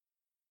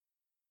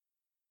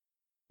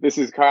This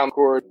is Kyle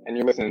McCord, and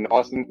you're listening to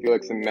Austin,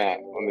 Felix, and Matt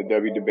on the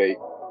W Debate.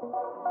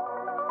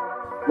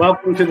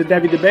 Welcome to the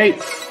W Debate.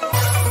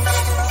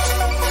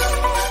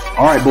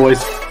 All right,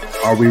 boys.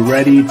 Are we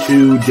ready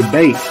to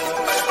debate?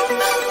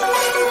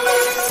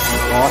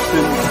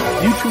 Austin,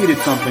 you tweeted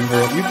something,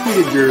 girl. You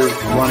tweeted your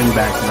running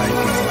back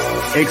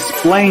tonight.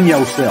 Explain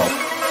yourself.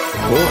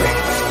 Boy,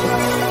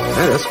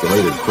 that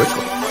escalated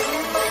quickly.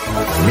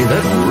 I mean,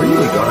 that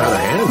really got out of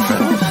hand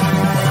fast.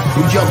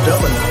 Who jumped up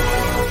and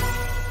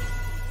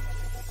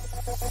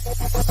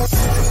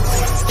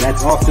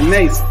That's Austin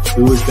Nace.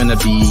 Who is going to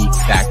be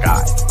that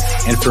guy?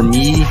 And for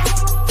me,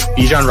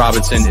 Bijan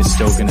Robinson is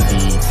still going to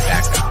be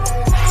that guy.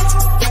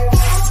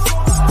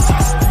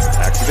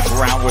 Back to the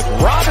ground with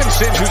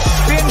Robinson, who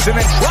spins and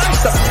then tries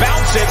to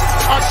bounce it.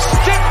 A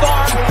stiff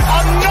arm,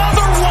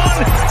 another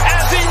one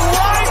as he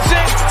rides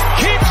it,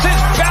 keeps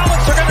his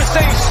balance. They're going to say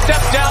he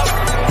stepped out,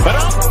 but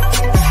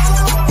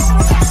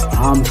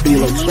I'm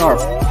Felix Sharp.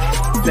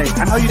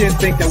 I know you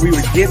didn't think that we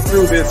would get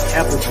through this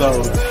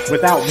episode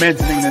without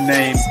mentioning the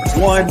name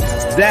one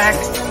Zach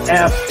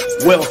F.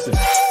 Wilson.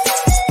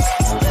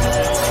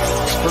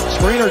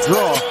 Screener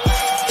draw.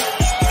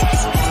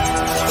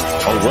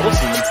 Oh,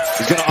 Wilson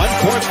is going to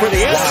uncork for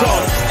the end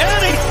zone,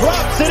 and he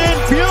drops it in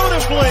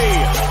beautifully.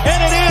 And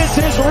it is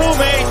his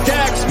roommate,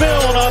 Dax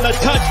Milne, on the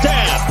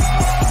touchdown.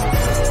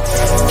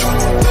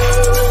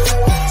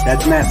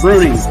 That's Matt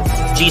Bruning.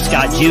 G.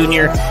 Scott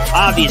Jr.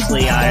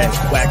 Obviously, I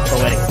waxed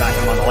poetic about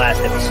him on the last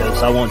episode,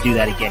 so I won't do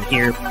that again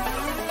here. And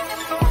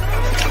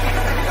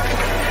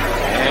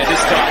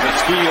this time it's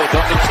Fields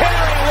on the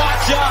carry.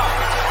 Watch out!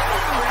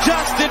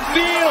 Justin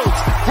Fields,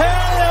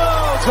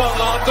 hello,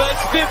 Columbus,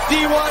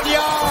 51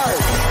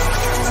 yards.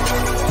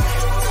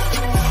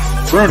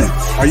 Bruning,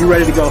 are you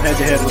ready to go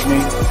head-to-head with me?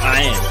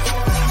 I am.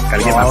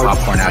 Gotta get my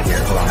popcorn out here.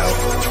 Hold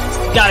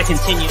on. Gotta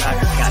continue. I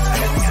got it.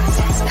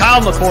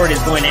 Kyle McCord is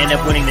going to end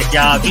up winning the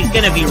job. He's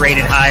going to be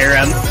rated higher.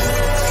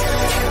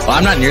 Well,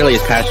 I'm not nearly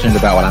as passionate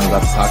about what I'm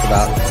about to talk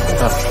about.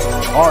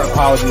 Our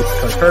apologies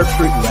because Herb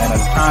Street ran out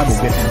of time. We'll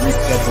get him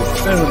rescheduled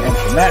soon. And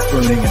for Matt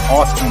Bruning and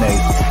Austin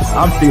Nace,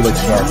 I'm Felix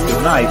Sharp.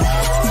 Good night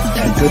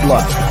and good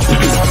luck.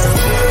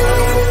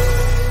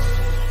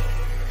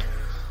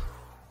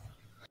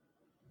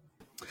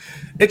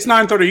 It's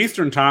 9:30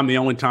 Eastern time, the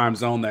only time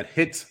zone that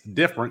hits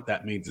different.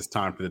 That means it's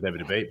time for the W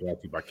Debate,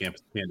 brought to you by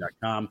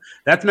CampusCan.com.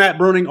 That's Matt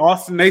Bruning.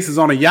 Austin Nace is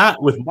on a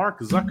yacht with Mark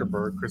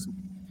Zuckerberg.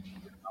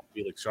 I'm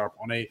Felix Sharp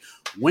on a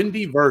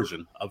windy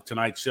version of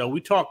tonight's show. We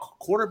talk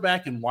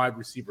quarterback and wide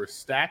receiver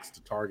stacks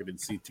to targeted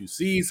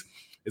C2Cs.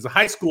 Is a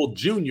high school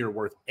junior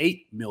worth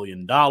 $8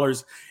 million?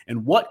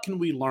 And what can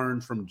we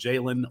learn from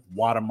Jalen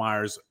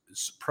Wademeier's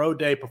pro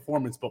day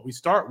performance? But we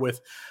start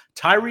with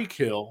Tyreek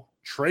Hill,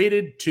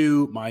 traded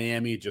to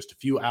Miami just a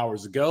few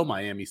hours ago.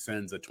 Miami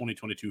sends a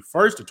 2022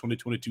 first, a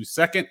 2022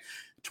 second,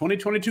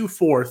 2022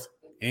 fourth,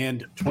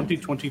 and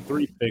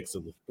 2023 picks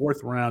of the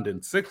fourth round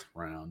and sixth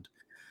round.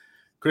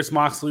 Chris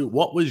Moxley,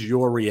 what was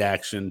your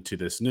reaction to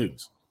this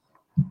news?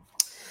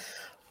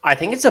 I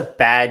think it's a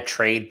bad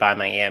trade by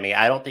Miami.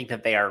 I don't think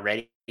that they are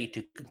ready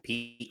to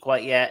compete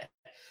quite yet.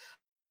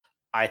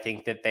 I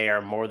think that they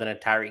are more than a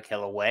Tyreek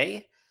Hill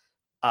away.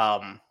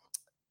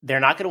 They're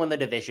not going to win the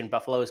division.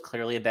 Buffalo is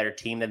clearly a better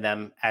team than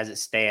them as it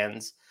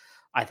stands.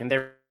 I think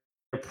they're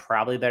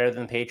probably better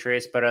than the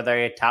Patriots, but are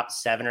they a top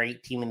 7 or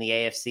 8 team in the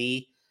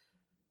AFC?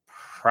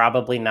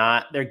 Probably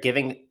not. They're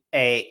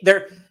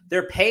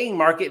paying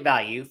market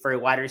value for a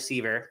wide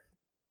receiver,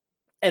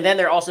 and then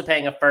they're also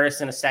paying a first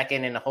and a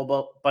second and a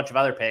whole bunch of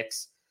other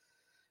picks.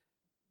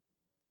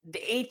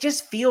 It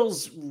just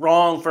feels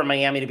wrong for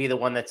Miami to be the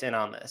one that's in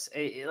on this.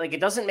 It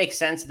doesn't make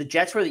sense. The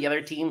Jets were the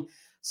other team.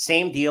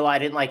 Same deal. I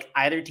didn't like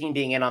either team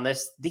being in on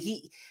this.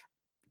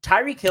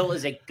 Tyreek Hill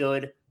is a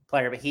good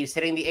player, but he's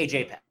hitting the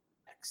AJ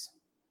packs.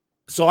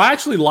 So I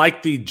actually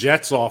like the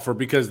Jets offer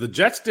because the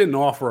Jets didn't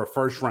offer a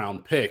first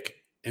round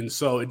pick. And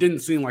so it didn't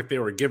seem like they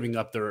were giving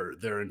up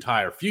their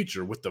entire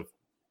future with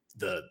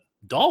the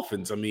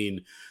Dolphins. I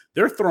mean,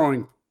 they're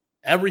throwing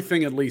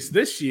everything, at least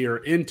this year,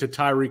 into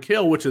Tyreek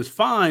Hill, which is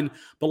fine.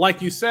 But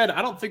like you said,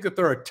 I don't think that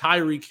they're a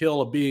Tyreek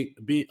Hill of being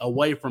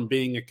away from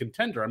being a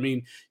contender. I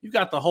mean, you've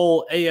got the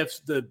whole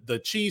AFC, the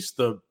Chiefs,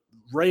 the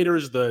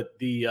Raiders,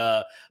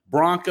 the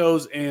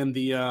Broncos, and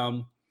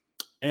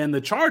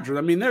the Chargers.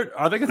 I mean,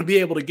 are they going to be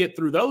able to get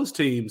through those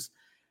teams?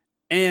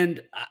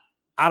 And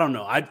I don't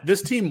know.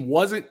 This team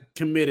wasn't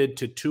committed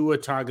to Tua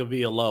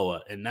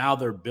Tagovailoa, and now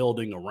they're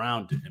building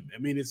around him. I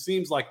mean, it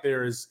seems like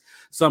there is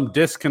some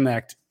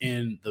disconnect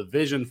in the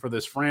vision for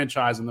this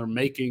franchise, and they're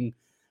making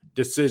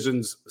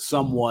decisions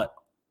somewhat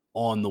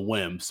on the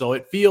whim. So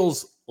it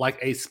feels like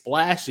a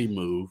splashy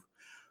move,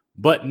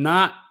 but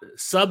not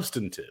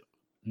substantive.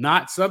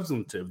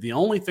 The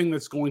only thing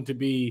that's going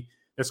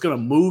to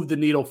move the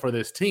needle for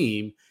this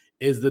team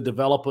is the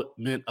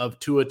development of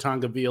Tua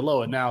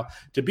Tagovailoa. Now,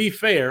 to be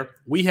fair,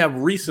 we have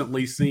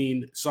recently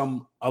seen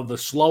some of the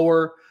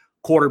slower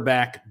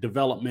quarterback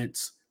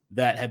developments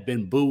that have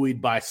been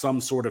buoyed by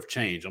some sort of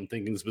change. I'm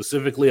thinking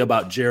specifically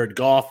about Jared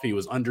Goff. He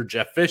was under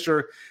Jeff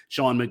Fisher.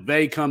 Sean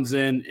McVay comes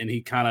in, and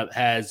he kind of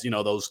has,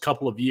 those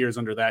couple of years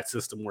under that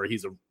system where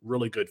he's a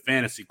really good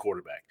fantasy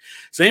quarterback.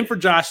 Same for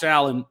Josh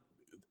Allen,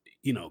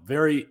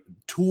 very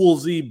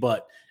toolsy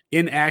but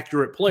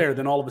inaccurate player.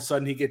 Then all of a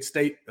sudden he gets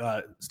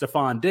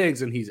Stephon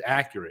Diggs, and he's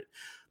accurate.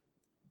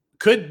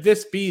 Could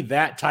this be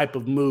that type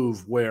of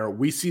move where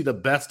we see the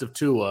best of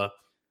Tua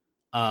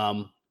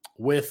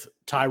with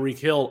Tyreek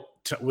Hill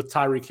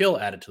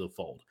added to the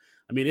fold?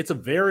 I mean, it's a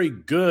very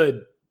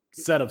good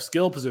set of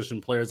skill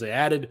position players. They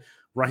added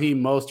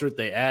Raheem Mostert.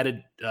 They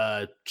added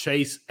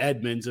Chase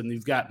Edmonds, and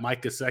you've got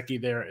Mike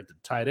Gesicki there at the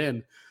tight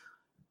end.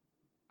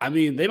 I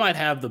mean, they might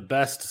have the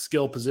best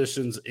skill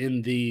positions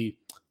in the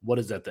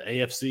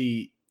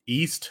AFC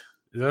East?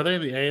 Are they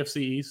in the AFC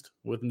East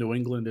with New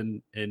England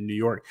and New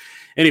York?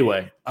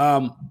 Anyway,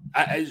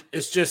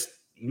 it's just,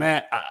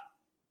 Matt,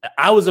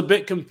 I was a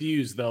bit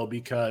confused, though,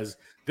 because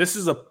this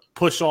is a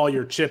push all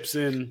your chips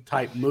in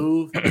type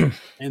move,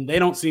 and they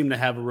don't seem to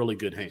have a really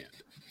good hand.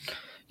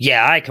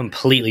 Yeah, I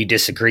completely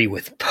disagree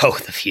with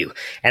both of you.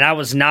 And I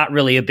was not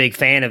really a big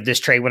fan of this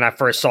trade when I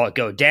first saw it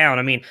go down.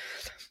 I mean,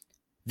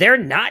 they're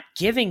not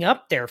giving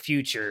up their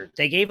future.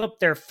 They gave up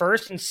their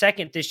first and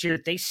second this year.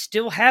 They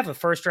still have a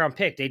first-round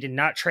pick. They did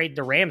not trade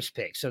the Rams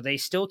pick, so they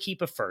still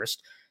keep a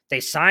first. They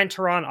signed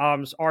Teron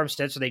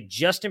Armstead, so they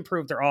just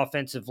improved their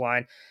offensive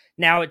line.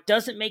 Now, it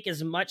doesn't make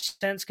as much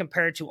sense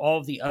compared to all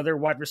of the other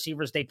wide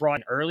receivers they brought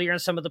in earlier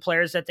and some of the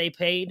players that they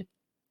paid,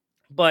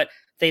 but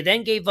they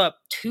then gave up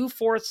 2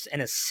 fourths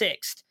and a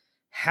sixth.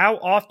 How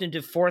often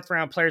do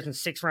fourth-round players and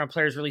sixth-round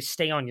players really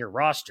stay on your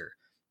roster?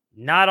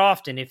 Not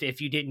often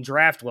if you didn't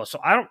draft well. So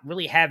I don't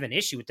really have an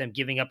issue with them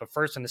giving up a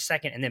first and a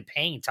second and then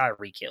paying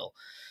Tyreek Hill.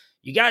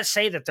 You got to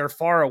say that they're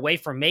far away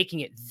from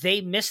making it.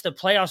 They missed the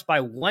playoffs by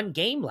 1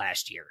 game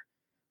last year.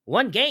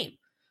 1 game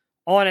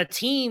on a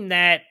team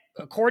that,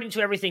 according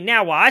to everything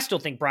now, while I still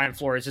think Brian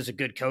Flores is a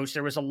good coach,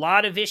 there was a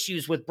lot of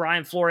issues with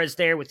Brian Flores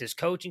there, with his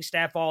coaching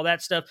staff, all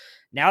that stuff.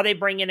 Now they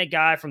bring in a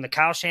guy from the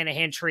Kyle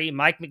Shanahan tree,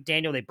 Mike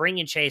McDaniel. They bring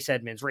in Chase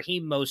Edmonds,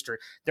 Raheem Mostert.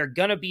 They're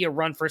going to be a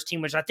run-first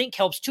team, which I think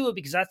helps Tua,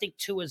 because I think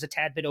Tua is a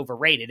tad bit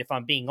overrated, if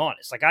I'm being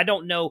honest. I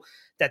don't know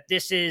that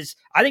this is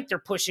 – I think they're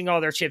pushing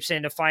all their chips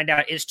in to find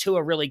out, is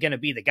Tua really going to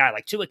be the guy?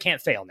 Tua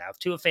can't fail now. If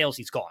Tua fails,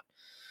 he's gone.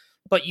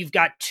 But you've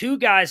got 2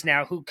 guys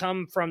now who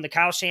come from the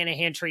Kyle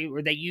Shanahan tree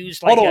where they use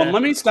Hold on,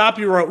 let me stop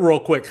you real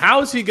quick.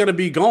 How is he going to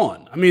be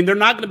gone? I mean, they're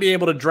not going to be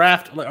able to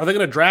draft. Are they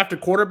going to draft a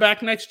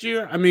quarterback next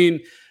year? I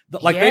mean,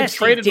 they've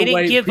traded away. They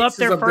didn't give up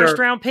their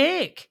first-round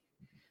pick.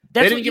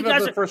 They didn't give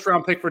up their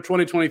first-round pick for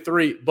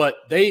 2023, but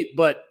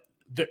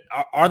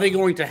are they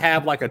going to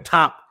have a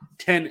top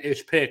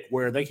 10-ish pick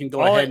where they can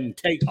go ahead and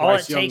take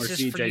Bryce Young or CJ Stroud? All it takes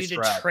is for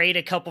you to trade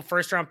a couple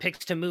first-round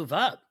picks to move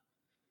up.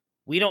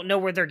 We don't know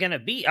where they're going to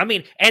be. I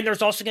mean, and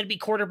there's also going to be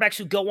quarterbacks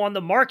who go on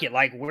the market.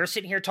 We're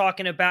sitting here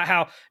talking about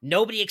how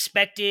nobody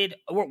expected,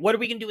 what are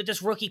we going to do with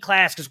this rookie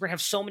class? Because we're going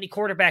to have so many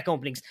quarterback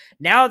openings.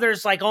 Now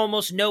there's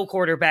almost no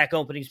quarterback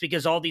openings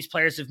because all these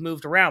players have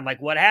moved around.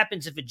 What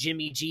happens if a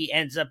Jimmy G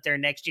ends up there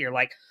next year?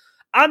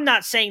 I'm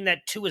not saying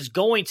that Tua is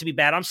going to be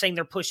bad. I'm saying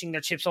they're pushing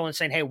their chips on and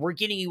saying, hey, we're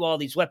getting you all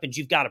these weapons.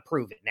 You've got to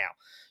prove it now.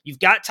 You've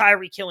got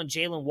Tyreek Hill and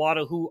Jalen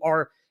Waddle, who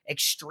are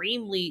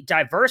extremely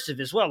diversive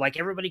as well.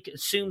 Everybody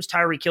assumes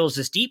Tyreek Hill is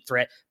this deep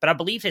threat, but I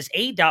believe his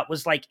ADOT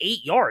was 8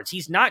 yards.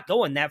 He's not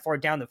going that far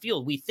down the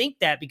field. We think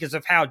that because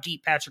of how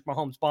deep Patrick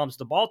Mahomes bombs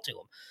the ball to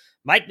him.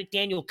 Mike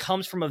McDaniel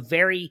comes from a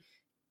very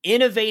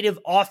innovative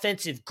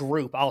offensive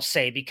group, I'll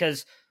say,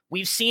 because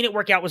we've seen it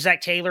work out with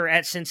Zach Taylor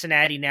at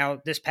Cincinnati now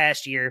this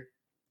past year.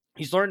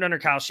 He's learned under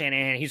Kyle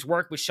Shanahan. He's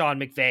worked with Sean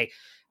McVay.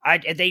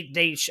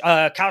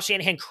 Kyle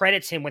Shanahan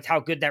credits him with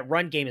how good that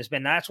run game has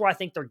been. That's why I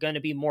think they're going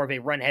to be more of a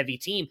run-heavy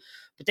team.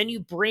 But then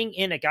you bring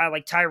in a guy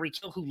like Tyreek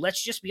Hill, who,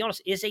 let's just be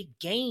honest, is a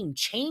game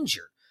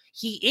changer.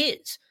 He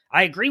is.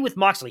 I agree with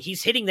Moxley.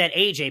 He's hitting that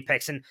age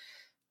apex, and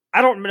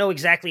I don't know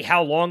exactly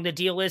how long the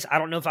deal is. I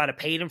don't know if I'd have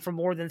paid him for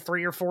more than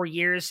 3 or 4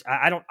 years.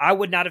 I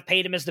would not have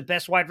paid him as the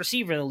best wide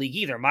receiver in the league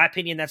either. In my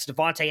opinion, that's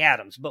Devontae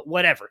Adams, but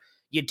whatever.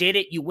 You did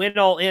it. You went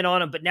all in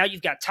on him, but now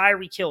you've got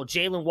Tyreek Hill,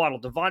 Jalen Waddle,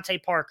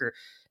 Devontae Parker,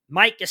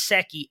 Mike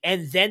Gesicki,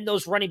 and then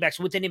those running backs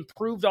with an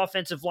improved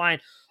offensive line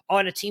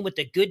on a team with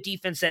a good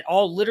defense that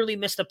all literally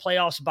missed the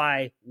playoffs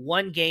by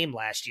 1 game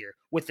last year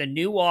with a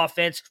new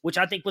offense, which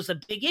I think was the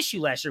big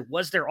issue last year,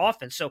 was their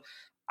offense. So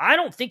I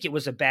don't think it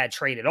was a bad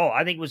trade at all.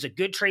 I think it was a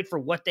good trade for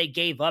what they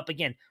gave up.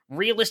 Again,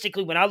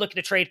 realistically, when I look at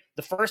the trade,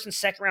 the first and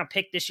second round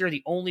pick this year,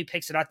 the only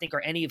picks that I think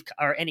are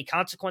any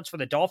consequence for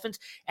the Dolphins,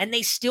 and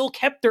they still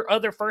kept their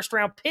other first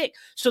round pick.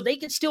 So they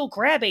can still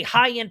grab a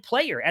high-end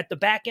player at the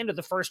back end of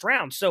the first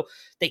round. So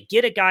they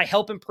get a guy,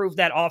 help improve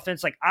that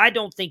offense. I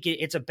don't think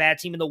it's a bad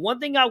team. And the one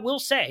thing I will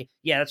say,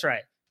 yeah, that's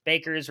right,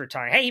 Baker is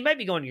retiring. Hey, he might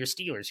be going to your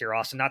Steelers here,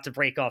 Austin, not to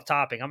break off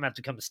topic. I'm going to have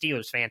to become a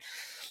Steelers fan.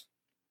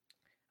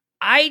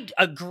 I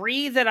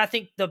agree that I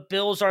think the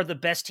Bills are the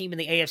best team in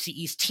the AFC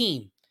East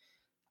team.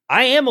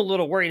 I am a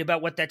little worried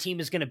about what that team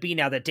is going to be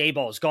now that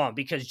Daboll is gone,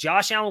 because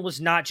Josh Allen was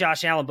not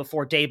Josh Allen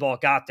before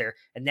Daboll got there.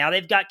 And now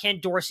they've got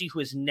Ken Dorsey, who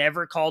has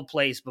never called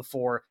plays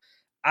before.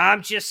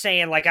 I'm just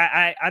saying, like,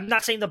 I'm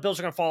not saying the Bills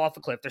are going to fall off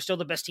a cliff. They're still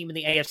the best team in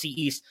the AFC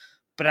East,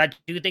 but I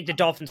do think the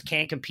Dolphins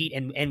can compete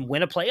and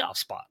win a playoff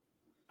spot.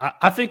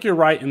 I think you're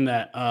right in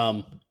that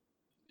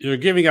you're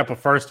giving up a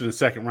first and a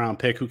second round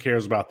pick. Who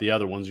cares about the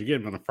other ones? You're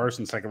giving a first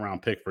and second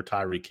round pick for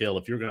Tyreek Hill.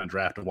 If you're going to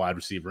draft a wide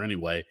receiver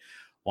anyway,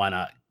 why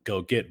not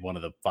go get one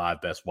of the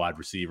 5 best wide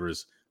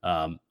receivers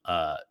in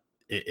the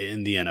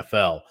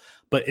NFL?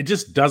 But it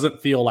just doesn't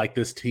feel like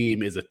this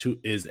team is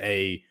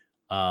a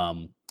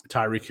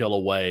Tyreek Hill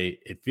away.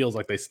 It feels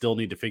like they still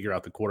need to figure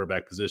out the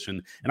quarterback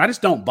position. And I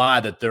just don't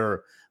buy that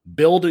they're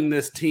building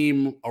this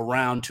team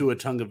around Tua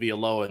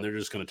Tagovailoa and they're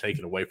just going to take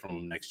it away from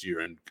him next year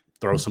and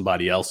throw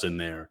somebody else in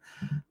there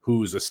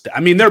who's this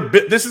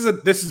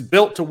is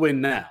built to win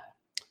now.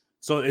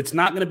 So it's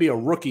not going to be a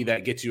rookie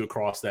that gets you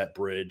across that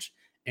bridge,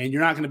 and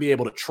you're not going to be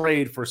able to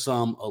trade for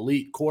some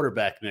elite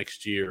quarterback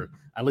next year.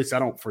 At least I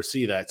don't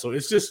foresee that. So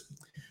it's just,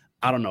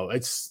 I don't know.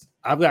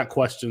 I've got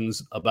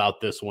questions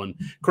about this one.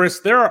 Chris,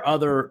 there are a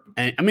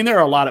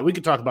lot of, we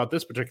could talk about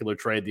this particular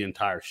trade the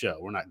entire show.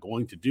 We're not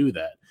going to do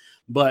that.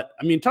 But,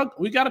 we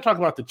got to talk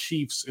about the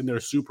Chiefs in their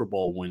Super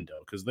Bowl window,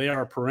 because they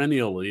are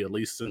perennially, at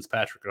least since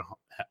Patrick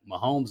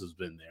Mahomes has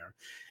been there,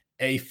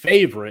 a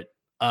favorite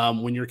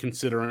when you're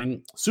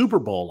considering Super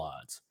Bowl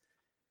odds.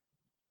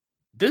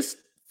 This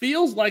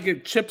feels like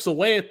it chips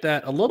away at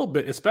that a little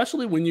bit,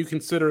 especially when you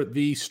consider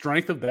the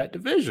strength of that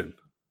division.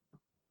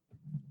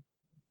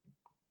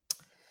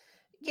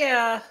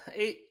 Yeah,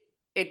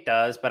 it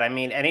does. But,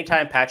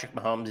 anytime Patrick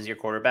Mahomes is your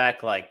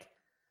quarterback, like,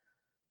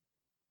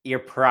 you're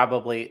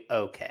probably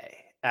okay.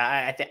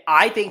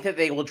 I think that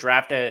they will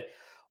draft a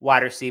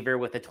wide receiver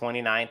with the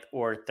 29th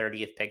or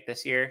 30th pick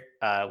this year,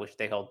 which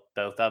they hold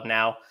both of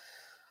now.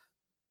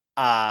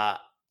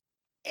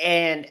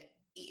 And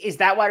is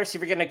that wide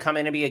receiver going to come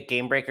in and be a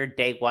game breaker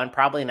day one?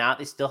 Probably not.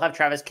 They still have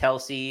Travis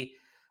Kelce.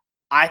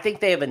 I think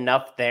they have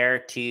enough there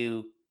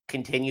to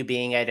continue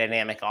being a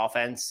dynamic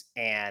offense.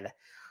 And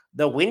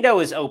the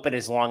window is open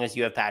as long as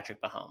you have Patrick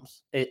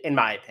Mahomes, in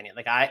my opinion.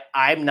 Like,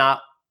 I'm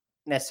not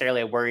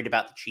necessarily worried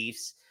about the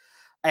Chiefs.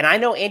 And I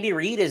know Andy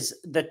Reid is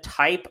the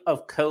type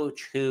of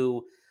coach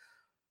who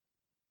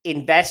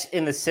invests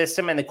in the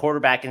system and the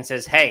quarterback and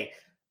says, hey,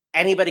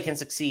 anybody can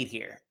succeed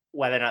here.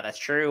 Whether or not that's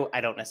true,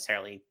 I don't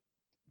necessarily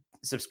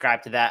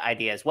subscribe to that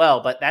idea as well.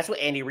 But that's what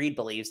Andy Reid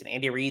believes. And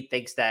Andy Reid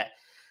thinks that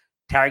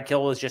Tyreek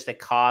Hill was just a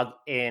cog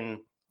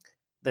in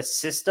the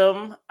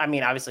system.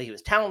 Obviously he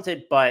was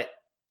talented, but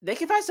they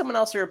can find someone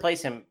else to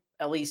replace him.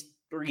 At least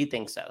Reid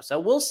thinks so. So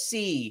we'll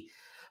see.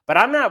 But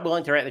I'm not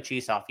willing to write the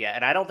Chiefs off yet.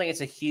 And I don't think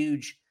it's a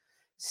huge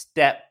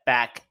step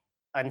back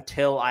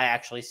until I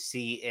actually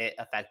see it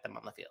affect them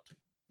on the field.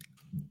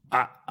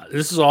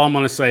 This is all I'm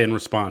going to say in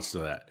response to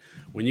that.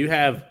 When you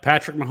have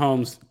Patrick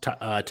Mahomes,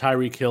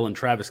 Tyreek Hill, and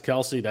Travis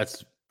Kelce,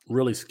 that's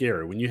really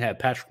scary. When you have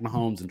Patrick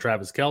Mahomes and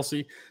Travis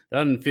Kelce, that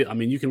doesn't feel.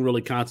 You can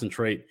really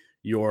concentrate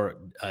your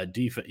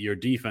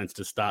defense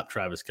to stop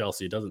Travis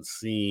Kelce. It doesn't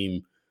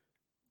seem,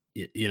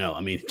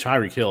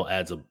 Tyreek Hill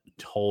adds a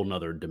whole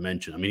nother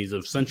dimension. He's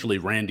essentially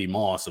Randy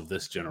Moss of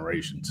this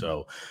generation.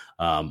 So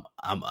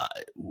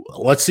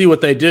let's see what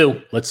they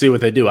do. I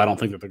don't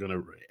think that they're going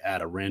to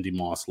add a Randy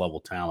Moss level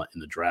talent in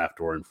the draft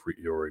or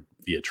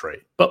via trade,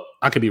 but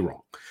I could be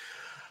wrong.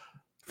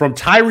 From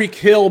Tyreek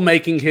Hill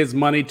making his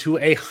money to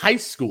a high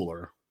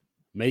schooler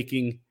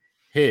making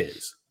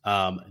his.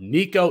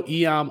 Nico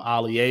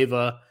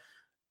Iamaleava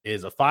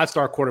is a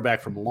 5-star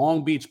quarterback from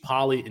Long Beach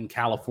Poly in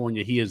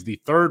California. He is the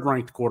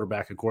 3rd-ranked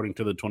quarterback according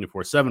to the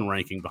 24/7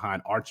 ranking,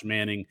 behind Arch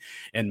Manning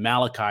and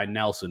Malachi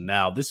Nelson.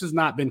 Now, this has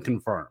not been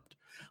confirmed,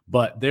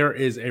 but there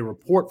is a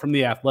report from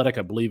The Athletic,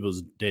 I believe it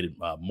was dated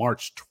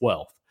March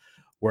 12th,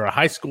 where a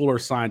high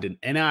schooler signed an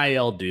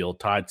NIL deal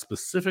tied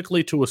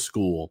specifically to a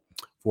school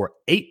for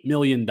 $8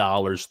 million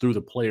through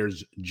the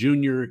player's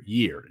junior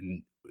year.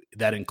 And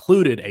that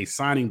included a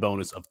signing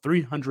bonus of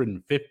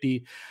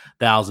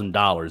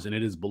 $350,000. And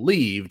it is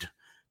believed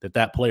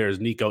that player is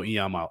Nico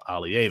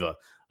Iamaleava.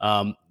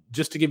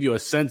 Just to give you a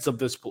sense of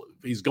this,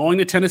 he's going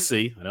to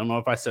Tennessee. I don't know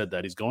if I said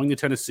that. He's going to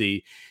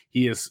Tennessee.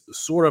 He is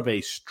sort of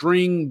a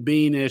string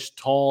beanish,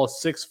 tall,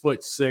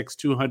 6'6",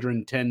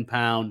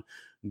 210-pound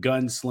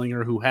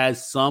gunslinger who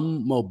has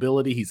some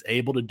mobility. He's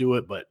able to do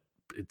it, but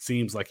it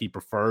seems like he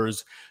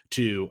prefers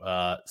to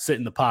sit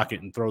in the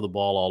pocket and throw the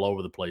ball all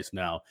over the place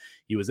now.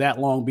 He was at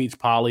Long Beach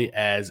Poly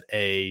as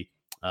a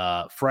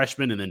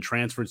freshman and then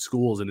transferred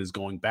schools and is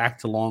going back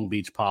to Long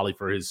Beach Poly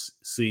for his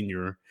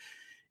senior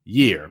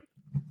year.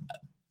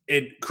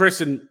 And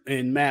Chris and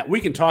Matt, we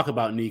can talk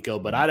about Nico,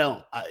 but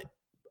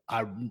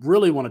I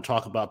really want to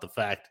talk about the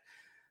fact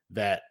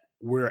that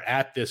we're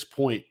at this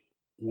point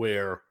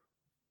where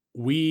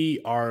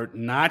we are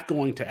not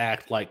going to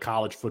act like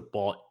college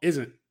football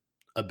isn't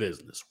a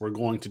business. We're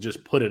going to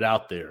just put it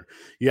out there.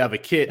 You have a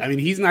kid.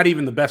 He's not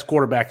even the best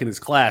quarterback in his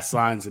class,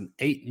 signs an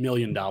 $8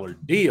 million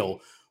deal.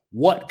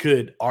 what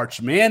could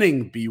Arch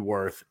Manning be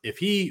worth if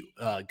he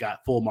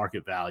got full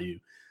market value?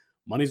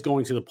 Money's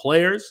going to the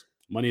players.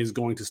 Money is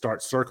going to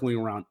start circling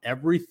around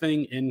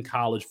everything in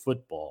college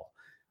football.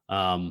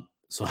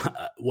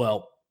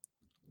 Well,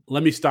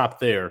 let me stop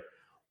there.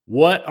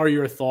 What are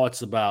your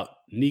thoughts about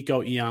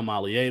Nico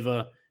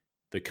Iamaleava,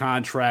 the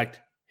contract,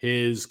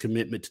 his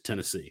commitment to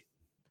Tennessee?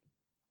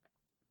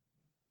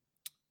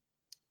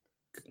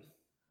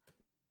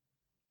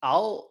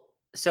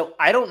 So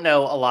I don't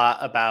know a lot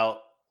about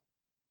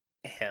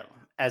him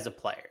as a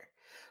player.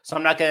 So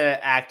I'm not going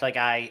to act like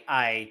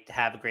I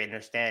have a great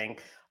understanding.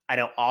 I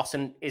know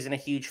Austin isn't a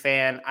huge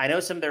fan. I know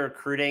some of the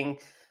recruiting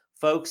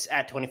folks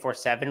at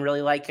 24/7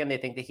 really like him. They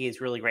think that he has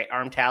really great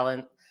arm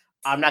talent.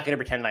 I'm not going to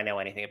pretend I know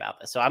anything about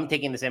this. So I'm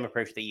taking the same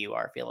approach that you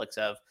are, Felix,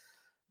 of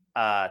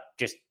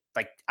just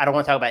like, I don't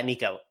want to talk about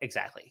Nico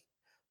exactly.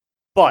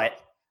 But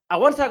I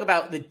want to talk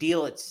about the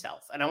deal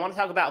itself. And I want to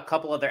talk about a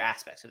couple other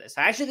aspects of this.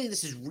 I actually think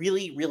this is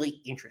really,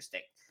 really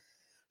interesting.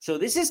 So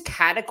this is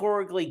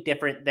categorically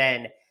different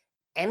than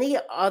any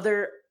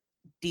other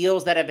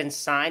deals that have been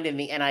signed in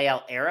the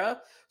NIL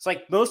era. So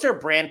like most are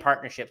brand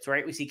partnerships,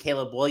 right? We see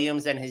Caleb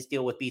Williams and his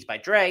deal with Beats by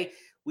Dre.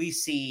 We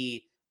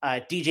see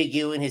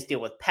DJU and his deal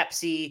with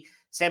Pepsi.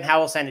 Sam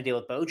Howell signed a deal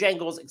with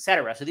Bojangles,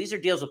 etc. So these are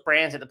deals with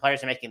brands that the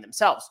players are making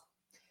themselves.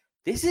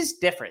 This is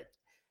different.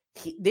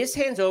 This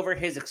hands over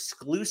his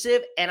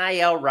exclusive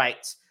NIL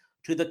rights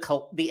to the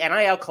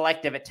NIL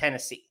collective at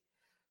Tennessee.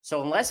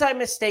 So unless I'm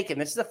mistaken,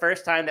 this is the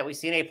first time that we've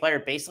seen a player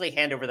basically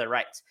hand over their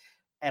rights.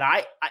 And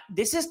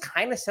this is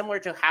kind of similar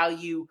to how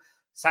you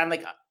sign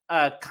like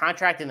a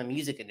contract in the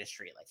music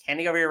industry, like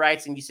handing over your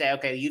rights and you say,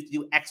 okay, you have to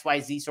do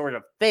XYZ sort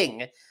of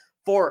thing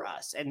for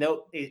us. And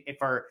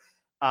for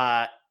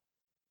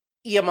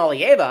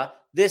Iamaleava,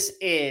 this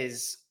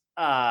is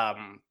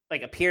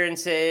like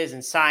appearances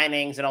and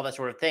signings and all that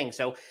sort of thing.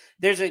 So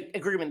there's an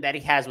agreement that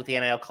he has with the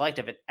NIL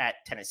collective at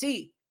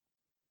Tennessee.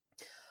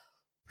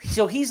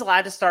 So he's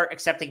allowed to start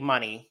accepting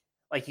money,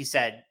 like you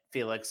said,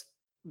 Felix,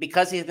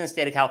 because he's in the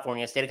state of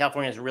California. State of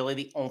California is really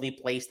the only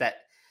place that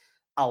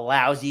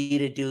allows you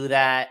to do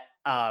that.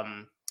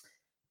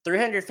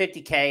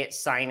 $350K at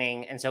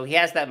signing. And so he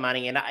has that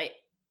money. And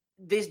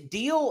this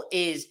deal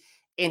is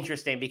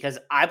interesting because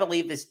I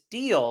believe this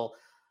deal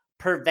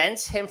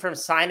prevents him from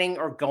signing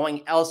or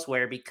going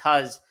elsewhere,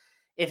 because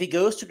if he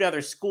goes to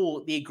another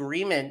school, the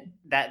agreement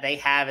that they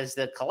have as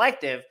the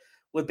collective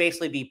would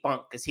basically be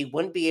bunk, because he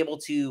wouldn't be able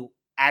to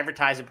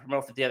advertise and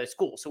promote for the other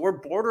school. So we're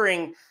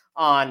bordering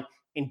on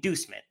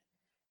inducement,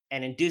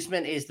 and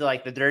inducement is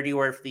the dirty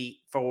word for the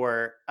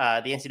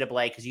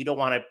NCAA, because you don't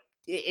want to.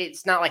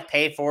 It's not like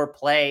pay for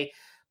play,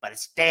 but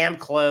it's damn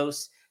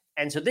close.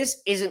 And so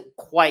this isn't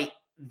quite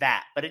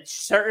that, but it's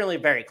certainly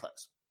very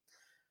close.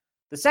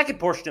 The second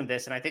portion of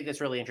this, and I think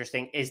that's really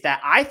interesting, is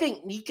that I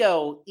think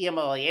Nico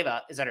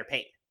Iamaleava is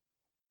underpaid.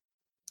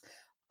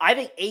 I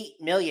think $8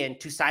 million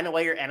to sign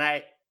away your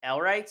NIL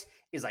rights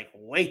is like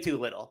way too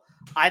little.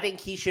 I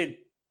think he should.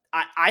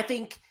 I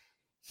think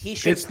he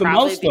should. It's the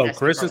most though,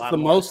 Chris. It's the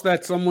most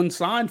that someone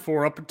signed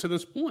for up to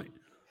this point.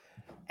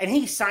 And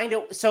he signed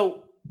it.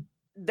 So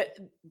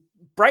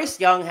Bryce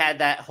Young had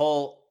that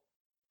whole,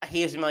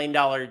 he has $1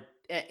 million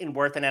in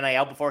worth in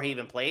NIL before he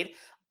even played.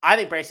 I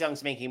think Bryce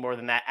Young's making more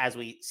than that as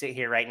we sit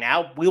here right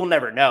now. We will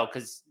never know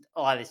because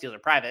a lot of these deals are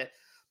private.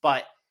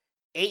 But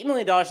 $8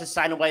 million to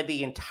sign away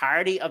the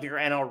entirety of your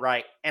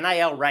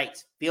NIL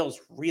rights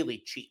feels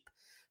really cheap.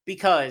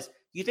 Because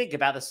you think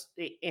about this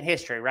in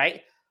history,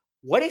 right?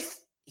 What if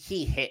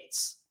he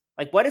hits?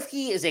 Like, what if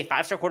he is a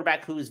 5-star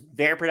quarterback who's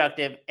very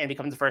productive and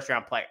becomes a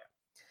first-round player?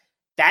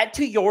 That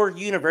to your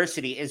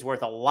university is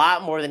worth a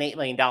lot more than $8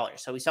 million.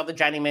 So we saw the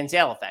Johnny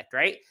Manziel effect,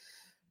 right?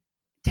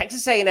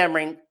 Texas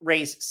A&M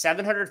raised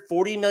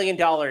 $740 million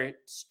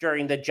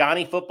during the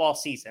Johnny football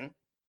season,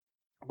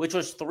 which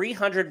was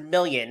 $300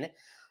 million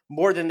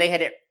more than they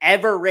had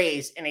ever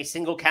raised in a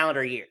single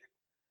calendar year.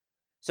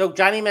 So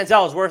Johnny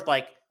Manziel is worth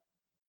like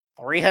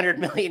 $300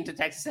 million to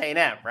Texas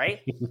A&M,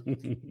 right?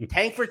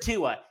 Tank for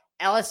Tua,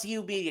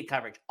 LSU media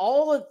coverage,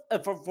 all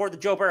of for the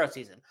Joe Burrow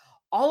season.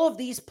 All of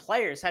these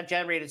players have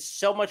generated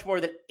so much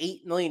more than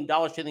 $8 million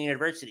to the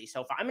university.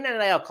 So if I'm an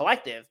NIL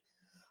collective,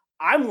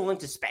 I'm willing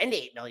to spend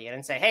 $8 million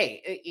and say,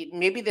 hey,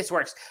 maybe this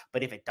works.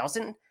 But if it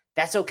doesn't,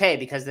 that's okay,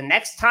 because the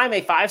next time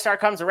a 5-star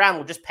comes around,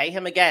 we'll just pay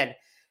him again,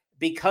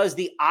 because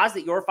the odds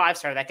that your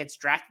 5-star that gets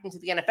drafted into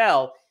the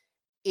NFL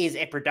is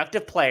a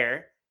productive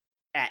player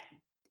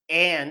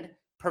and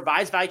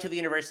provides value to the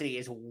university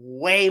is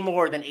way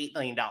more than $8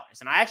 million.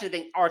 And I actually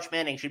think Arch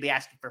Manning should be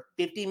asking for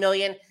 $50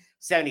 million,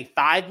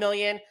 $75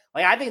 million.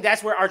 Like, I think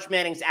that's where Arch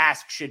Manning's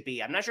ask should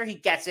be. I'm not sure he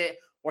gets it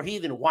or he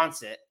even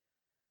wants it.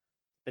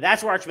 But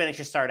that's where Arch Manning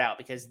should start out,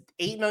 because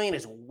 $8 million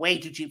is way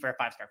too cheap for a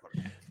 5-star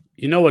quarterback.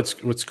 You know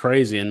what's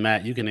crazy, and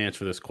Matt, you can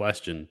answer this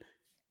question,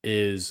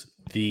 is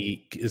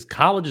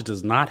college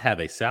does not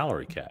have a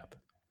salary cap.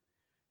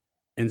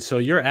 And so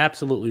you're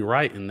absolutely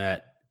right in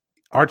that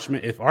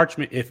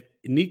if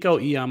Nico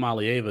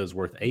Iamaleava is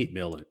worth $8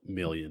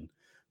 million,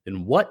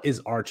 then what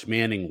is Arch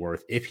Manning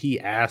worth if he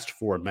asked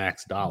for a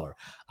max dollar?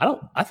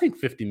 I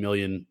think $50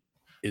 million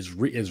is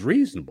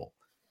reasonable.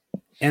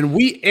 And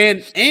we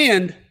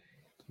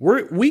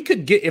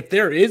could get, if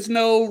there is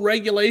no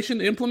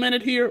regulation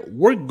implemented here,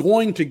 we're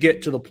going to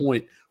get to the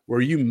point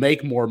where you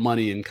make more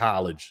money in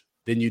college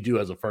than you do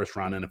as a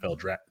first-round NFL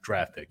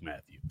draft pick,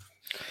 Matthew.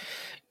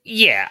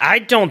 Yeah, I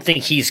don't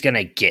think he's going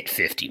to get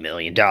 $50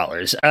 million.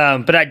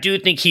 But I do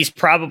think he's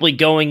probably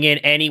going in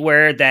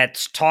anywhere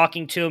that's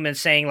talking to him and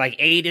saying, like,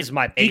 8 is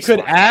my baseline. He could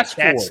ask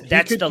for it.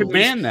 That's he could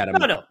command that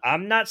amount. No,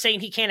 I'm not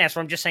saying he can't ask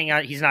for it. I'm just saying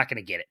he's not going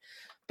to get it.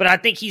 But I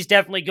think he's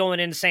definitely going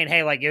in and saying,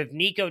 hey, like, if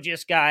Nico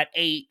just got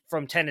 8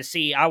 from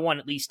Tennessee, I want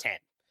at least 10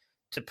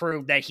 to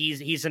prove that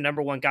he's the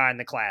number one guy in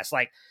the class.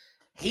 Like,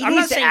 I'm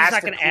not saying he's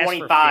not going to ask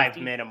for 25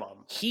 minimum.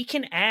 He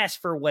can ask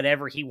for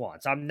whatever he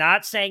wants. I'm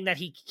not saying that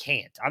he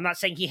can't. I'm not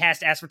saying he has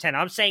to ask for 10.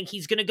 I'm saying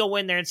he's going to go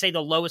in there and say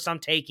the lowest I'm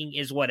taking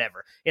is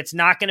whatever. It's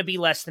not going to be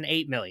less than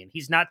 $8 million.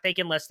 He's not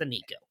taking less than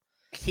Nico.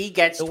 He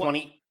gets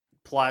 20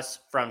 plus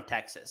from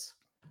Texas.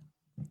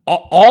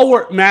 All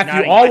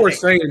we're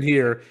saying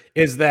here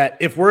is that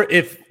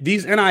if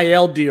these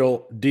NIL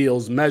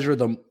deals measure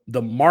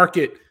the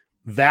market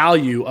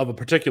value of a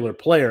particular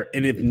player,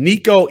 and if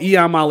Nico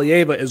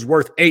Iamaleava is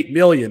worth $8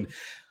 million,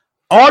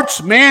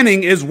 Arch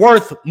Manning is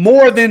worth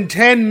more than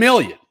 $10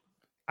 million.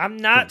 I'm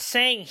not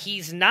saying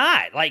he's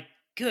not. Like,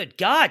 good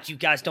God, you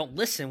guys don't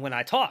listen when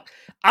I talk.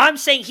 I'm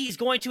saying he's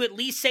going to at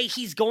least say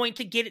he's going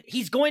to get at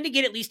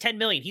least $10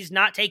 million. He's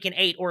not taking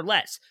 8 or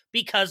less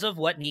because of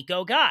what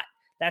Nico got.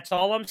 That's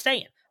all I'm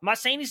saying. I'm not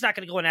saying he's not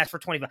going to go and ask for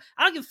 25.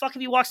 I don't give a fuck if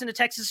he walks into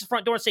Texas'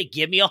 front door and say,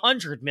 give me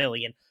 $100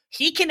 million.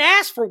 He can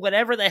ask for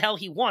whatever the hell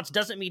he wants.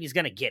 Doesn't mean he's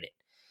going to get it.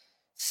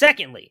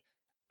 Secondly,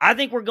 I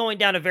think we're going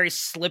down a very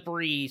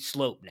slippery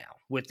slope now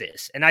with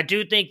this. And I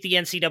do think the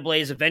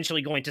NCAA is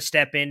eventually going to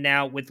step in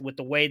now with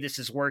the way this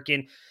is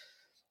working.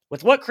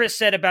 With what Chris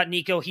said about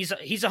Nico, he's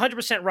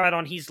 100% right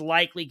on. He's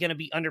likely going to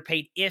be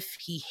underpaid if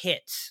he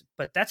hits.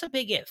 But that's a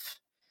big if.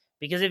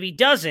 Because if he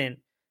doesn't,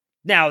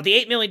 now the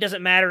 $8 million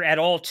doesn't matter at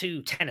all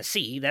to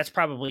Tennessee. That's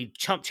probably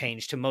chump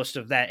change to most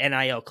of that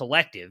NIL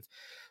collective.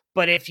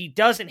 But if he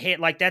doesn't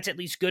hit, like, that's at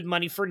least good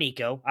money for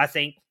Nico, I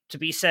think, to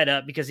be set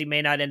up because he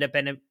may not end up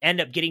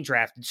getting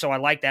drafted. So I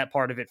like that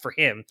part of it for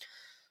him.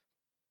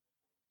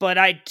 But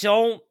I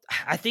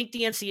think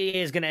the NCAA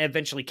is going to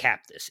eventually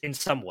cap this in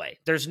some way.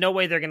 There's no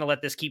way they're going to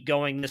let this keep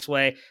going this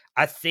way.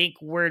 I think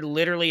we're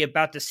literally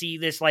about to see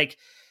this, like,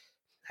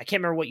 I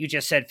can't remember what you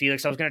just said,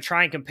 Felix. I was going to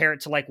try and compare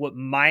it to, like, what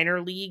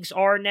minor leagues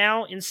are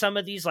now in some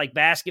of these, like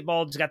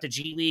basketball. It's got the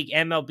G League,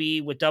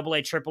 MLB with AA,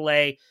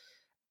 AAA.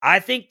 I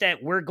think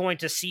that we're going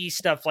to see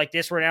stuff like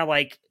this where now,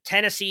 like,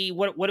 Tennessee,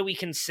 what do we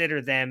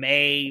consider them?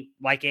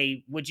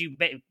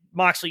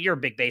 Moxley, you're a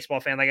big baseball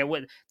fan. Like,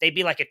 they'd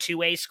be like a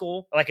 2A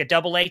school, like a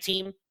AA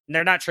team. And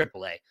they're not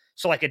AAA.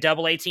 So like a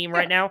AA team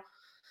right now.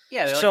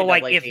 Yeah. So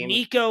like if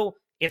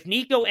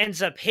Nico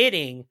ends up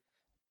hitting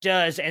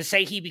and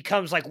say he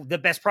becomes like the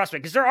best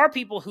prospect, because there are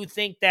people who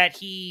think that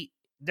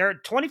there are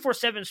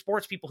 24/7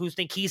 sports people who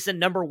think he's the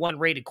number 1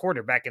 rated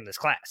quarterback in this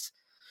class.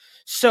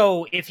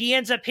 So if he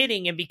ends up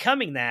hitting and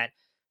becoming that,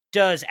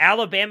 does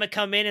Alabama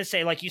come in and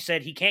say, like you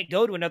said, he can't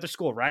go to another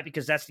school, right?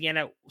 Because that's the end.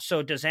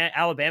 So does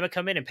Alabama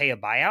come in and pay a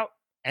buyout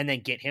and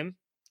then get him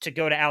to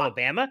go to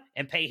Alabama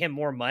and pay him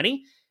more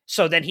money?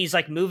 So then he's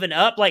like moving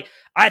up. Like,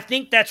 I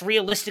think that's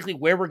realistically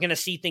where we're going to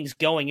see things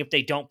going if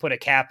they don't put a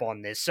cap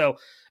on this. So,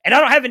 and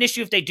I don't have an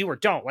issue if they do or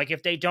don't. Like,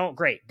 if they don't,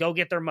 great, go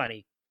get their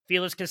money.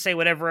 Felix can say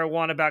whatever I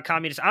want about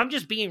communists. I'm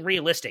just being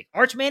realistic.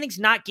 Arch Manning's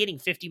not getting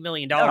 $50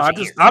 million.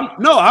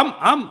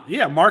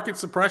 Market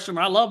suppression.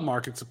 I love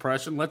market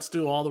suppression. Let's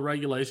do all the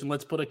regulation.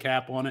 Let's put a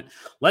cap on it.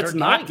 Let's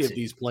not give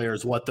these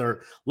players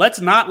let's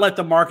not let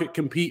the market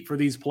compete for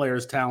these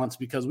players' talents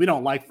because we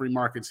don't like free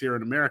markets here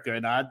in America.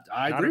 And I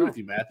agree with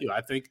you, Matthew. I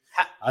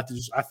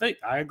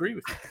agree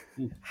with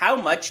you. How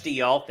much do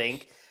y'all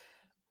think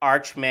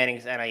Arch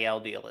Manning's NIL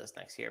deal is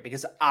next year?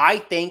 Because I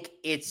think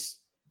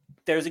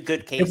there's a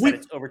good case that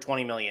it's over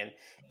 $20 million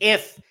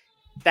if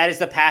that is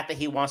the path that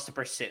he wants to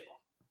pursue.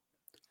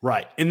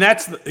 Right. And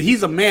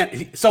he's a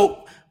man.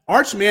 So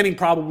Arch Manning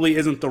probably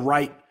isn't the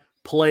right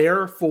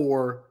player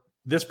for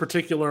this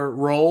particular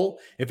role.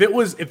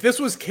 If this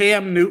was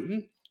Cam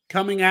Newton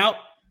coming out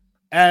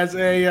as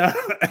a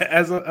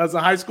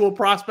high school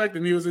prospect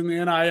and he was in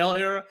the NIL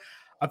era,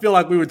 I feel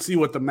like we would see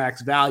what the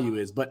max value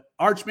is. But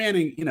Arch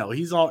Manning,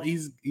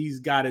 he's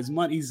got his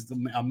money. He's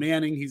a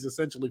Manning. He's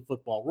essentially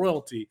football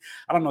royalty.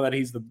 I don't know that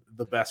he's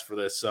the best for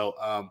this. So,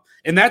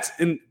 and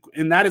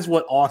that is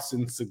what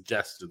Austin's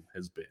suggestion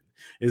has been,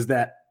 is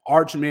that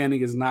Arch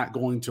Manning is not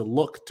going to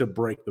look to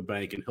break the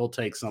bank and he'll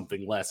take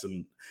something less.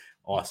 And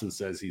Austin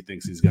says he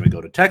thinks he's going to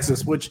go to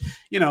Texas, which,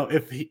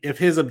 if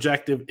his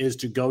objective is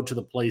to go to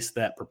the place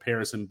that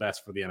prepares him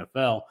best for the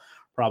NFL,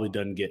 probably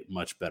doesn't get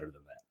much better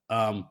than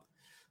that.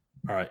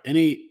 All right.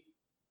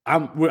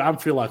 I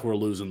feel like we're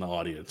losing the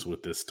audience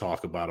with this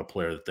talk about a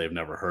player that they've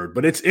never heard,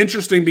 but it's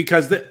interesting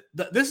because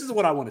this is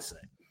what I want to say.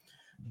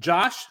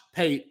 Josh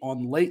Pate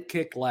on Late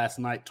Kick last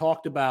night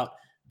talked about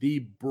the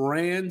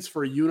brands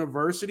for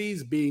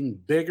universities being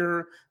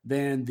bigger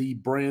than the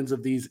brands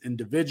of these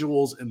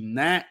individuals. And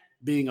that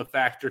being a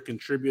factor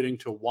contributing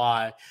to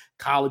why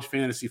college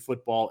fantasy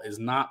football is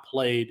not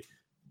played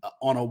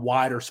on a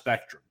wider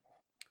spectrum.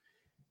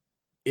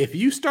 If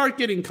you start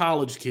getting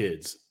college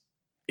kids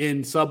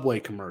in Subway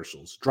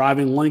commercials,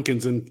 driving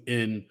Lincolns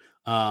in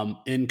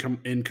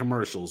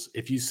commercials,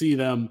 if you see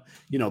them,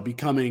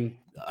 becoming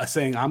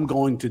saying, "I'm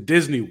going to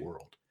Disney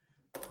World,"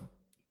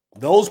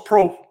 those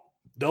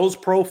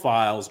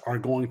profiles are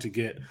going to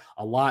get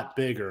a lot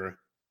bigger.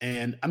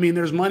 And I mean,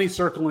 there's money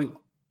circling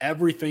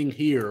everything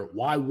here.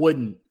 Why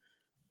wouldn't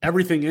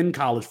everything in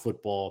college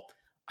football?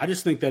 I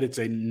just think that it's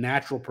a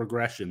natural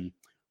progression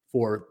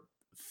for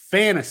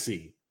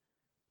fantasy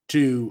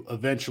to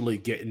eventually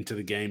get into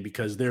the game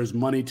because there's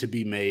money to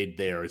be made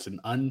there. It's an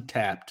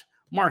untapped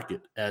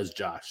market, as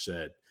Josh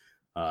said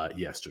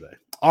yesterday.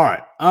 All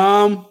right.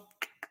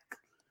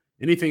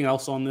 Anything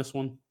else on this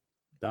one?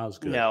 That was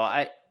good. No,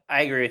 I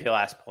agree with your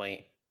last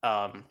point.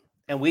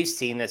 And we've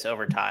seen this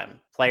over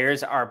time.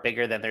 Players are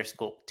bigger than their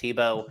school.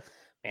 Tebow,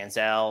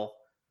 Manziel,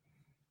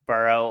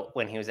 Burrow,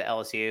 when he was at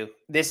LSU.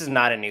 This is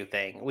not a new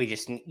thing. You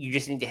just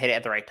need to hit it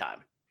at the right time.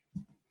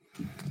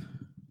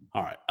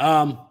 All right.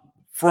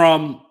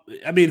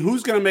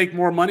 Who's going to make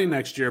more money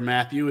next year,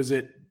 Matthew? Is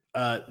it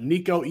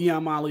Nico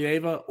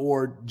Iamaleava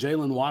or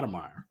Jalen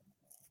Wademeyer?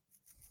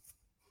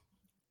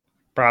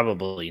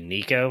 Probably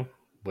Nico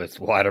with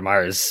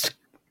Wadermeyer's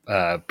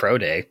pro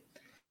day.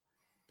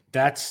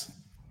 That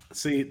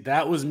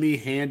was me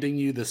handing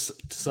you the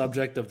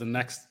subject of the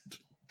next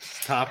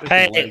topic.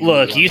 Hey,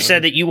 look, you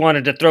said that you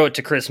wanted to throw it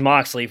to Chris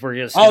Moxley. If we're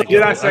just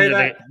did I say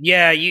that?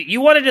 Yeah,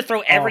 you wanted to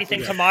throw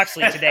everything to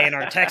Moxley today in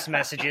our text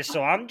messages.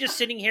 So I'm just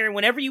sitting here, and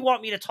whenever you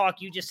want me to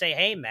talk, you just say,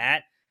 "Hey,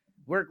 Matt,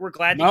 we're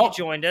glad that you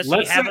joined us.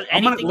 You have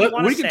anything you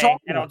want to say,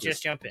 and I'll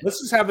just jump in." Let's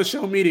just have a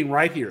show meeting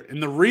right here.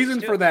 And the reason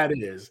for that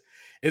is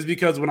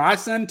because when I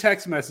send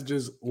text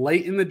messages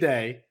late in the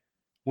day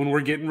when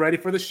we're getting ready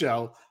for the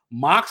show,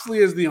 Moxley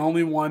is the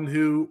only one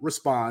who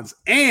responds,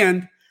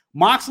 and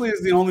Moxley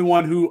is the only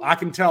one who I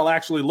can tell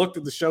actually looked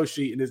at the show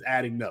sheet and is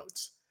adding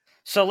notes.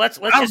 So let's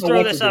just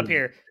throw this up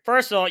here.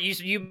 First of all,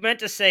 you meant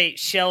to say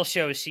shell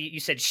show sheet. You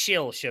said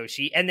shill show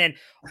sheet, and then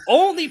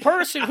only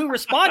person who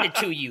responded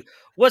to you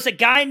was a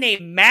guy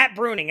named Matt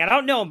Bruning. I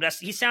don't know him, but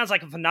he sounds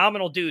like a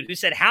phenomenal dude who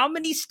said, "How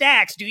many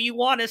stacks do you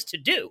want us to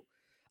do?"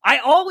 I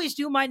always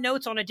do my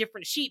notes on a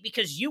different sheet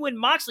because you and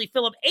Moxley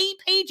fill up 8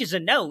 pages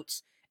of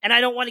notes. And I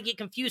don't want to get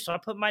confused, so I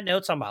put my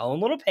notes on my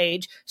own little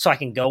page so I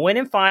can go in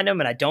and find them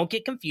and I don't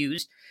get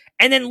confused.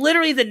 And then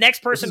literally the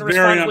next person to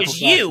respond was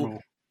you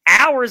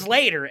hours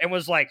later and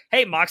was like,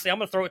 "Hey, Moxley, I'm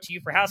going to throw it to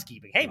you for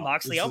housekeeping. Hey,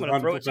 Moxley, I'm going to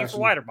throw it to you for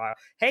Widermeyer.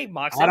 Hey,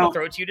 Moxley, I'm going to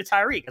throw it to you to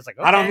Tyreek." I was like,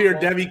 okay, I don't hear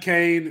Debbie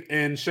Kane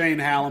and Shane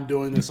Hallam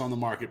doing this on the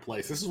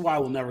marketplace. This is why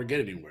we'll never get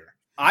anywhere.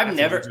 I've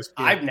never heard this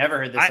on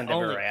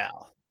Denver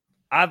Royale.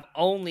 I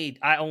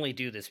only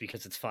do this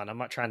because it's fun. I'm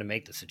not trying to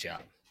make this a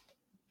job.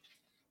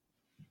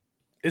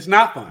 It's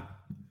not fun.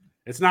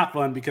 It's not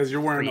fun because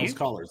you're wearing those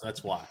colors.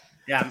 That's why.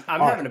 Yeah,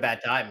 I'm having a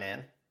bad time,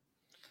 man.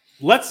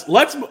 Let's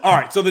all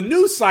right. So the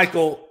news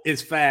cycle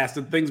is fast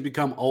and things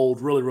become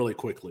old really, really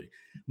quickly.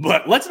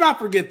 But let's not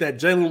forget that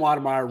Jalen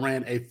Wademeyer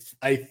ran a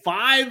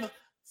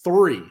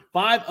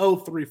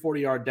 5.03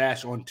 40-yard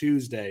dash on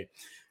Tuesday.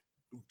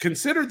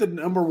 Considered the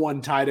number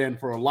one tight end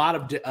for a lot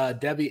of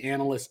Devy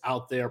analysts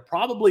out there.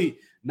 Probably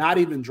not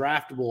even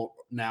draftable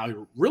now. It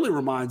really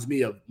reminds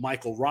me of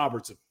Michael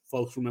Roberts. If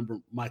folks remember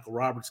Michael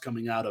Roberts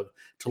coming out of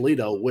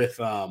Toledo with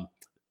Kareem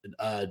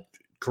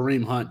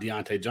Hunt,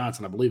 Deontay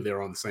Johnson. I believe they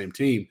were on the same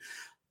team.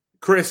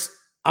 Chris,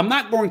 I'm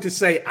not going to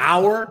say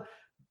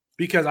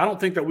because I don't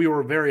think that we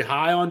were very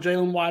high on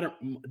Jalen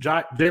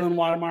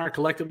Wademeyer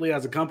collectively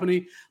as a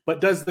company.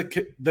 But does the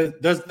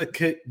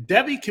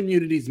Devy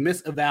community's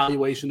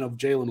misevaluation of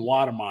Jalen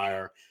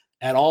Wademeyer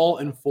at all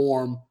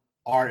inform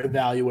our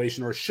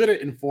evaluation, or should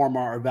it inform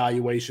our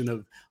evaluation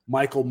of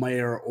Michael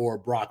Mayer or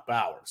Brock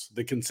Bowers,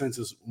 the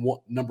consensus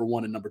number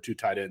 1 and number 2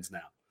 tight ends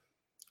now?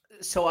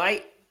 So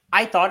I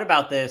thought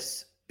about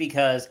this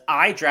because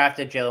I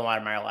drafted Jalen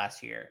Wademeyer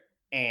last year,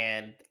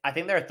 and I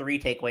think there are 3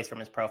 takeaways from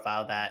his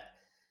profile that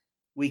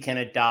we can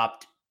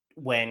adopt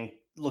when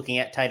looking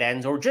at tight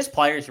ends or just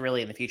players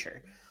really in the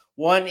future.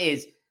 One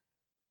is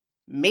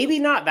maybe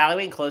not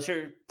valuing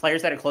players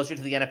that are closer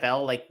to the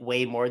NFL, like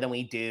way more than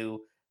we do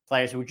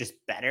players who are just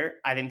better.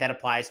 I think that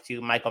applies to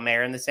Michael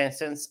Mayer in this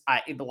instance.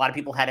 A lot of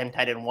people had him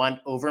tight end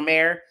 1 over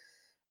Mayer.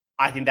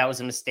 I think that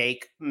was a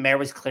mistake. Mayer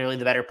was clearly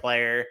the better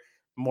player,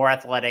 more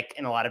athletic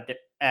in a lot of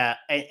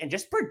and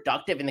just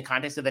productive in the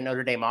context of the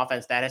Notre Dame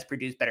offense that has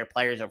produced better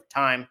players over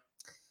time.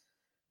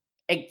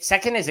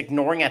 Second is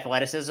ignoring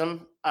athleticism,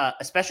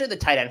 especially the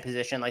tight end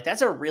position. Like,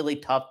 that's a really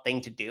tough thing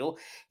to do.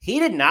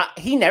 He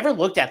never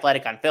looked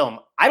athletic on film.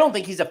 I don't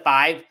think he's a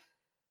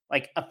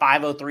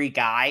 503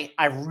 guy.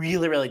 I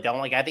really, really don't.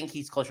 Like, I think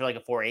he's closer to like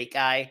a 4.8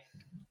 guy.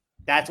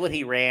 That's what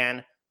he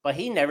ran, but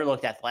he never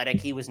looked athletic.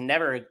 He was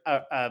never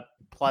a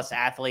plus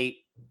athlete.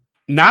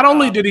 Not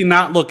only did he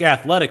not look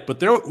athletic,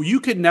 but you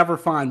could never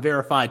find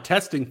verified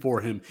testing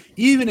for him.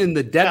 Even in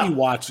the Devy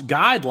Watch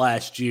guide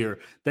last year,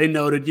 they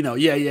noted,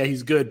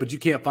 he's good, but you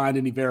can't find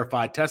any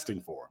verified testing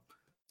for him.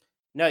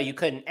 No, you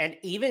couldn't. And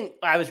even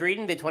I was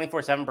reading the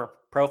 24/7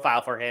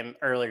 profile for him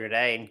earlier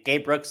today, and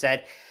Gabe Brooks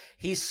said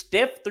he's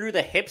stiff through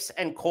the hips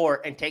and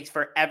core and takes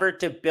forever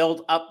to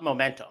build up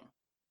momentum.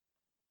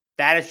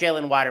 That is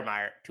Jalen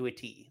Wydermyer to a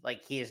T.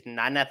 Like, he is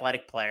not an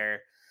athletic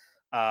player.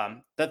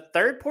 The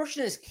third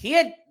portion is he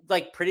had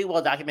like pretty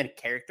well documented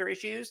character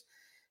issues.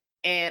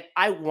 And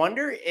I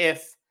wonder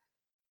if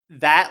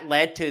that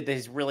led to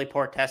this really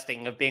poor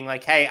testing of being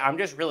like, hey, I'm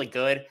just really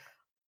good.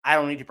 I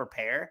don't need to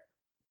prepare.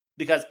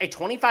 Because a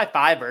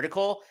 25.5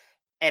 vertical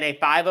and a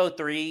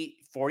 5.03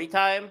 40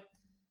 time,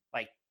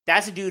 like,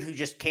 that's a dude who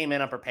just came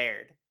in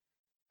unprepared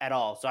at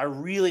all. So I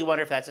really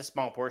wonder if that's a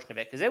small portion of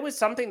it, because it was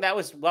something that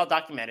was well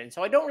documented.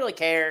 So I don't really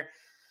care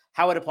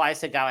how it applies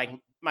to a guy like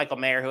Michael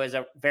Mayer, who has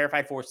a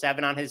verified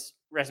 4.7 on his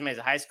resume as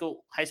a high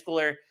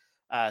schooler.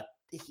 I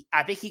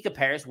think he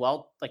compares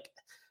well. Like,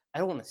 I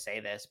don't want to say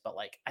this, but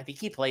like, I think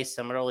he plays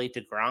similarly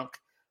to Gronk,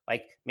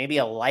 like maybe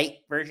a light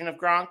version of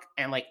Gronk.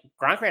 And like,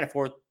 Gronk ran a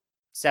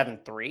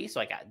 4.73, so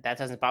like that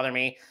doesn't bother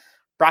me.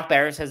 Brock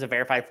Bears has a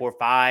verified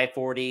 4.5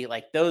 40.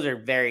 Like, those are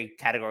very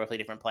categorically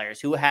different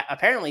players who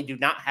apparently do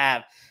not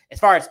have, as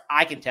far as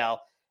I can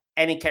tell,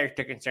 any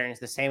character concerns,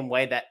 the same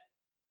way that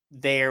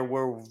there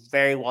were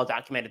very well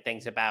documented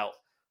things about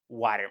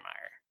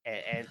Wydermyer.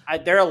 And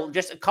there are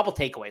just a couple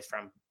takeaways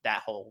from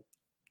that whole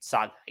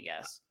saga, I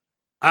guess.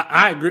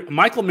 I agree.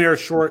 Michael Mayer's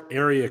short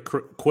area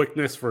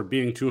quickness for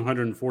being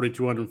 240,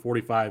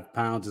 245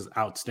 pounds is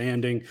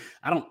outstanding.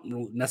 I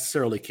don't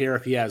necessarily care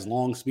if he has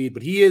long speed,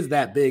 but he is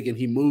that big and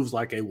he moves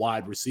like a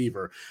wide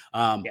receiver.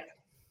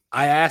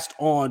 I asked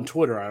on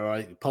Twitter,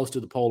 I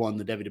posted the poll on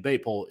the Devy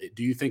Debate poll,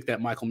 do you think that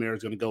Michael Mayer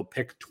is going to go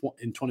pick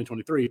in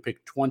 2023,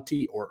 pick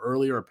 20 or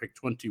earlier, or pick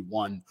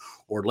 21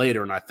 or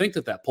later? And I think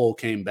that poll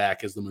came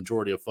back as the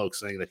majority of folks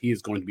saying that he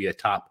is going to be a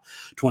top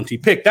 20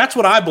 pick. That's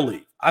what I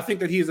believe. I think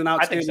that he is an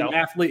outstanding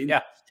athlete.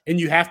 Yeah. And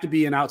you have to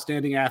be an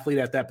outstanding athlete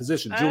at that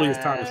position. Julius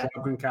Thomas,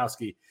 Rob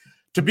Gronkowski.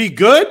 To be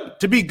good,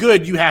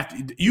 you have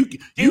to.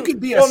 You can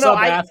be a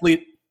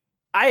sub-athlete.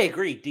 I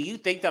agree. Do you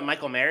think that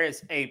Michael Mayer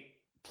is a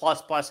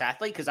plus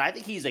athlete? Because I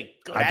think he's a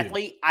good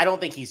athlete. I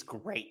don't think he's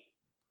great.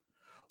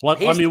 Well,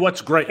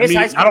 what's great? I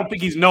don't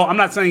think he's I'm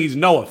not saying he's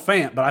Noah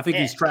Fant, but I think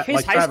he's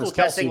his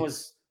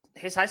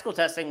high school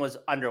testing was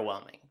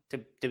underwhelming.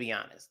 To be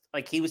honest,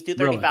 like, he was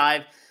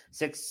 235,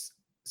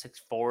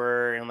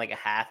 6'4" and like a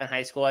half in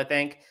high school. I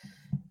think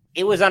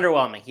it was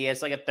underwhelming. He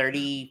has like a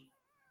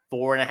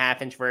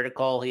 34.5-inch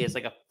vertical. He has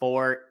like a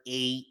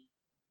 4.8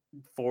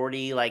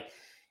 40. Like,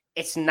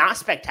 it's not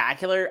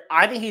spectacular.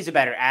 I think he's a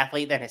better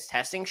athlete than his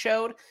testing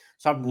showed.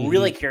 So I'm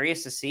really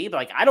curious to see. But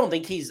like, I don't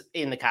think he's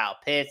in the Kyle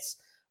Pitts.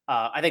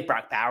 I think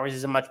Brock Bowers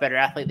is a much better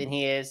athlete than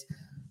he is.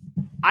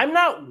 I'm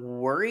not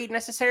worried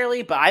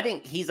necessarily, but I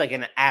think he's like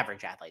an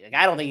average athlete. Like,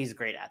 I don't think he's a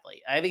great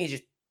athlete. I think he's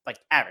just like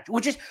average,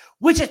 which is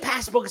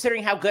passable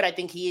considering how good I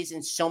think he is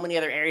in so many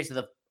other areas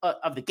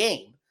of the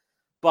game.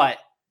 But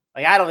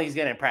like, I don't think he's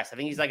going to impress. I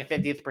think he's like a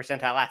 50th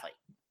percentile athlete.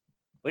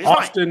 Which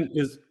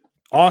is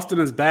Austin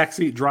is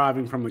backseat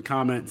driving from the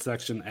comment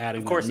section,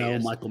 adding that no,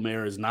 Michael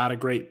Mayer is not a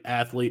great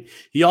athlete.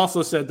 He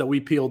also said that we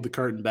peeled the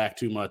curtain back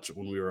too much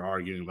when we were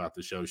arguing about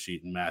the show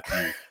sheet, and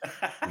Matthew,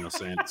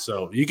 saying it.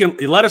 So you can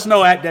let us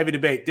know at Devy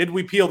Debate. Did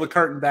we peel the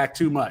curtain back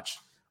too much,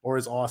 or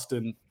is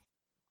Austin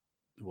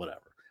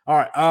whatever? All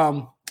right.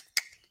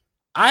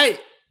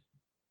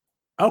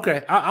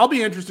 I'll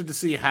be interested to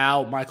see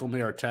how Michael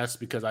Mayer tests,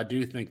 because I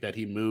do think that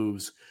he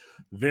moves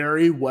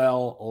very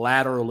well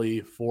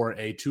laterally for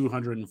a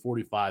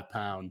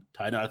 245-pound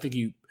tight end. I think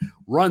he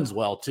runs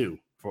well too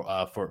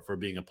for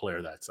being a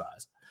player that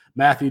size.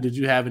 Matthew, did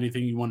you have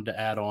anything you wanted to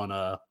add on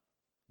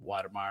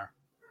Wydermyer?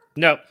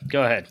 Nope.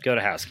 Go ahead. Go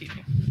to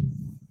housekeeping.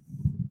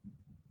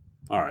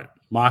 All right,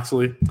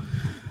 Moxley.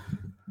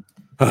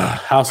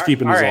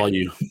 Housekeeping is all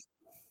you.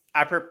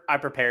 I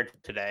prepared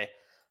today.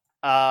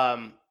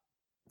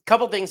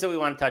 Couple things that we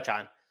want to touch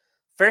on.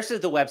 First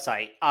is the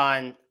website.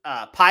 On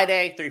Pi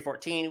Day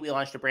 314, we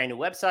launched a brand new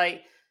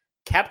website,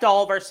 kept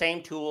all of our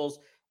same tools,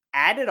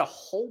 added a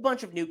whole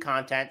bunch of new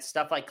content,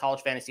 stuff like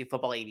college fantasy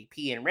football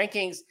ADP and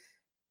rankings,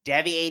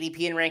 Devy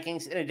ADP and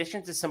rankings, in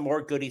addition to some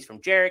more goodies from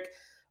Jarek.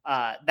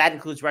 That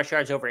includes rush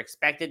yards over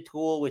expected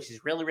tool, which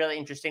is really, really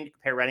interesting to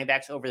compare running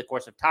backs over the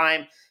course of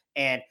time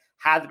and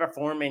how they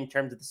perform in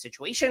terms of the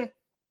situation.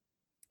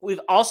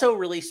 We've also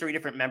released 3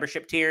 different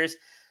membership tiers,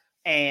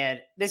 and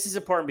this is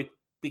important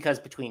because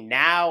between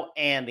now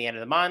and the end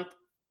of the month,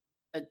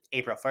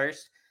 April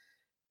 1st,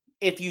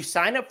 if you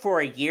sign up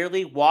for a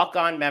yearly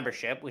walk-on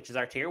membership, which is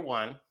our tier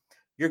 1,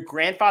 you're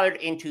grandfathered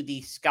into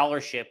the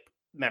scholarship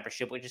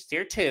membership, which is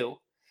tier 2.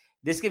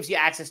 This gives you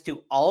access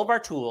to all of our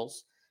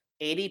tools,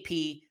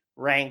 ADP,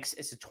 ranks.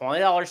 It's a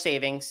 $20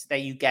 savings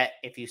that you get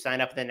if you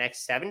sign up in the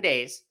next 7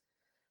 days.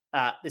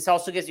 This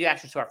also gives you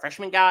access to our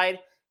freshman guide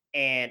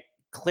and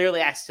clearly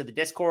access to the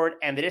Discord.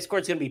 And the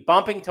Discord is going to be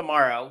bumping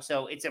tomorrow.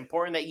 So it's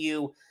important that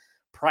you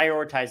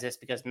prioritize this,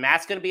 because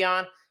Matt's going to be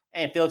on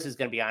and Felix is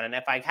going to be on. And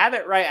if I have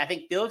it right, I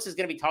think Felix is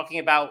going to be talking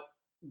about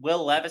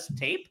Will Levis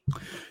tape?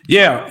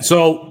 Yeah.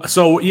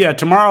 So yeah,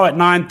 tomorrow at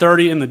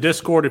 9:30 in the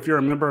Discord, if you're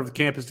a member of the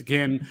Campus to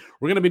Canton,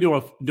 we're going to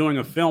be doing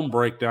a film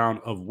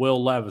breakdown of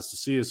Will Levis to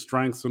see his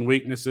strengths and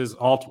weaknesses.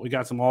 We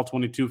got some all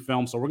 22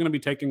 films, so we're going to be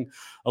taking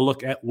a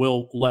look at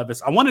Will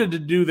Levis. I wanted to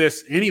do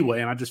this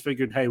anyway, and I just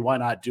figured, hey, why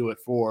not do it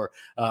for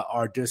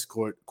our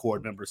Discord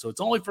members? So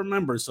it's only for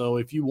members. So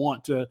if you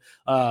want to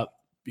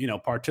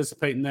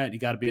participate in that, you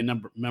got to be a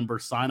member,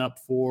 sign up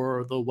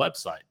for the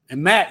website.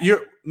 And Matt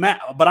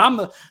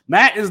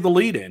is the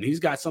lead in. He's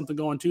got something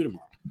going too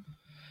tomorrow.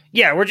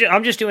 Yeah,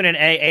 I'm just doing an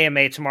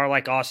AMA tomorrow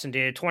like Austin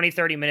did.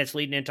 20-30 minutes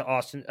leading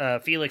into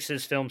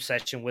Felix's film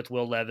session with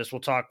Will Levis. We'll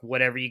talk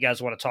whatever you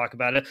guys want to talk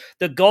about it.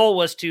 The goal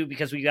was to,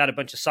 because we got a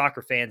bunch of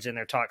soccer fans in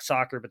there, talk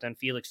soccer, but then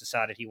Felix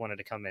decided he wanted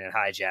to come in and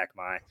hijack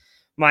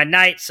my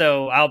night,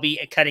 so I'll be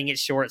cutting it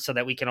short so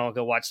that we can all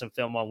go watch some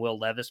film on Will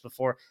Levis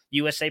before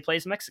USA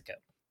plays Mexico.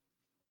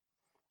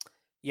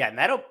 Yeah, and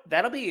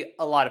that'll be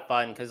a lot of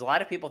fun because a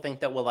lot of people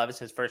think that Will Levis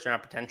has first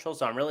round potential.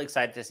 So I'm really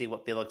excited to see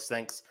what Felix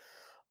thinks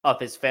of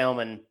his film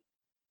and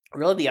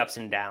really the ups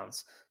and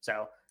downs. So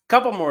a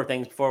couple more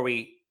things before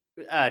we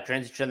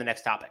transition to the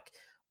next topic.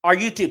 Our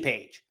YouTube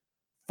page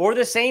for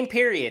the same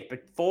period,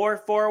 but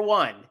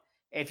 441.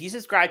 If you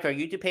subscribe to our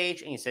YouTube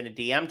page and you send a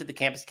DM to the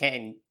Campus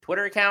Canton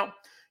Twitter account,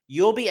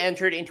 you'll be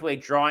entered into a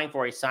drawing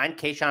for a signed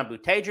Kayshon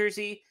Boutte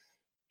jersey.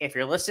 If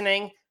you're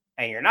listening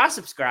and you're not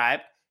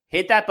subscribed,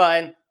 hit that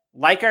button.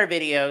 Like our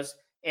videos.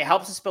 It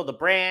helps us build the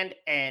brand,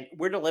 and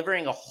we're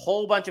delivering a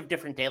whole bunch of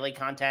different daily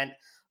content.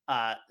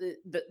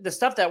 The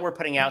stuff that we're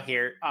putting out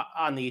here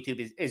on the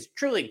YouTube is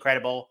truly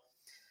incredible.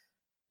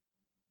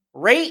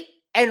 Rate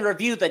and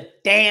review the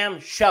damn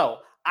show.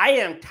 I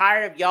am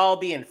tired of y'all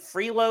being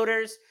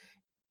freeloaders.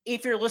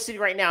 If you're listening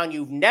right now and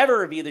you've never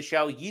reviewed the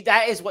show,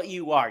 that is what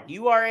you are.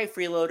 You are a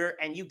freeloader,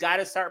 and you got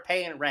to start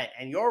paying rent.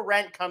 And your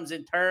rent comes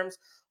in terms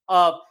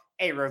of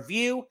a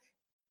review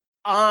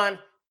on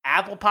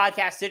Apple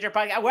Podcast, Stitcher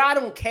Podcast. Well, I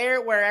don't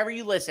care. Wherever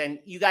you listen,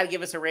 you got to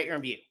give us a rate and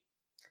review.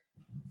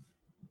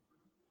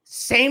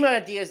 Same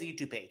idea as the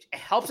YouTube page. It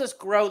helps us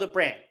grow the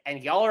brand.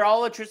 And y'all are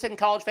all interested in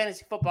college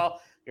fantasy football.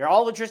 You're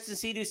all interested in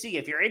C2C.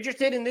 If you're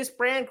interested in this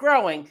brand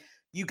growing,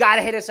 you got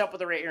to hit us up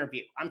with a rate and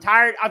review. I'm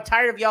tired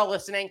of y'all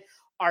listening.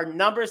 Our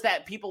numbers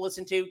that people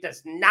listen to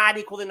does not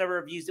equal the number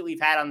of views that we've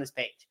had on this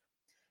page.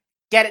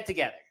 Get it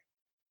together.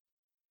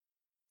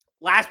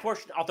 Last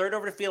portion, I'll throw it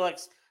over to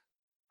Felix.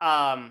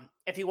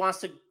 If he wants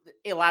to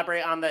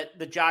elaborate on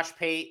the Josh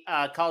Pate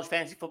college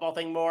fantasy football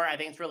thing more, I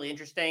think it's really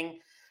interesting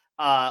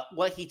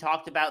what he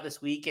talked about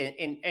this week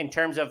in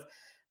terms of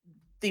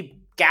the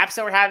gaps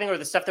that we're having, or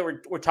the stuff that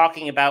we're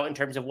talking about in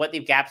terms of what the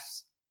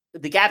gaps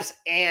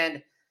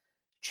and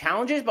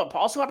challenges, but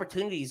also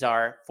opportunities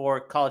are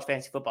for college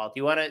fantasy football. Do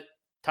you want to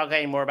talk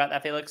any more about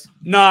that, Felix?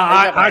 No,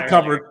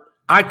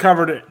 I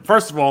covered it.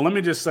 First of all, let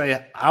me just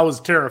say I was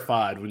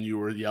terrified when you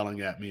were yelling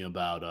at me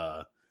about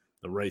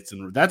the rates,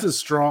 and that's as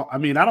strong. I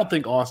mean, I don't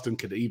think Austin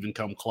could even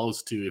come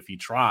close to, if he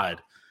tried,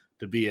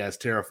 to be as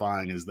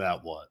terrifying as that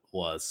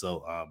was.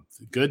 So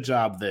good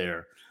job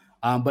there.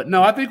 But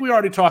no, I think we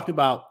already talked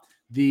about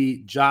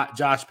the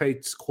Josh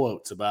Pate's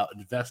quotes about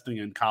investing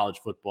in college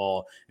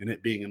football and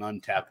it being an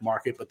untapped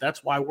market. But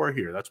that's why we're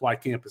here. That's why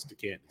Campus to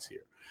Canton is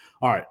here.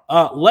 All right,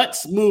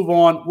 let's move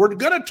on. We're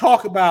going to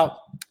talk about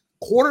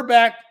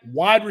quarterback,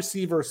 wide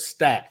receiver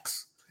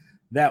stacks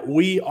that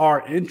we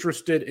are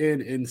interested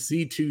in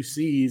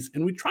C2Cs.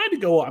 And we tried to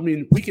go, I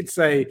mean, we could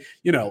say,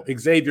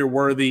 Xavier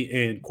Worthy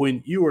and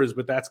Quinn Ewers,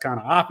 but that's kind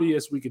of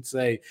obvious. We could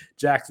say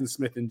Jackson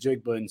Smith and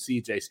Jigba and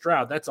CJ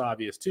Stroud. That's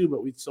obvious too.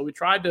 But we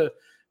tried to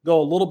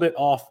go a little bit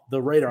off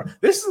the radar.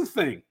 This is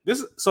the thing.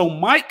 So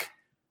Mike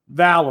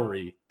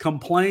Valerie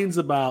complains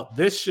about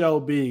this show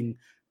being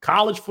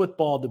college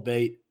football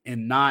debate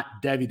and not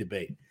Devy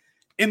debate.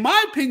 In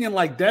my opinion,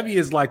 Devy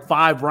is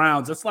 5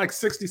 rounds. That's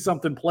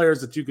 60-something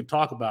players that you could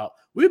talk about.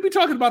 We'd be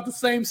talking about the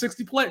same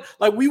 60 players.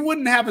 We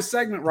wouldn't have a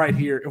segment right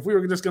here if we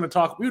were just going to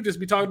talk. We would just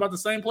be talking about the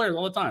same players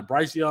all the time.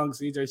 Bryce Young,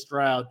 C.J.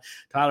 Stroud,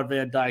 Tyler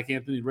Van Dyke,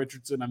 Anthony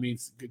Richardson.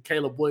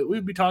 Caleb Boyd.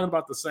 We'd be talking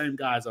about the same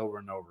guys over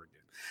and over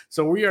again.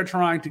 So we are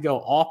trying to go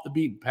off the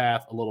beaten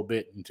path a little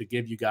bit and to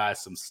give you guys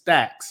some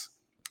stacks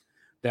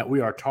that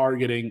we are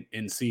targeting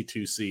in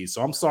C2C.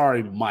 So I'm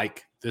sorry,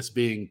 Mike, this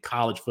being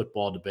college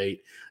football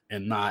debate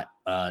and not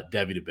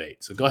Devy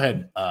debate. So go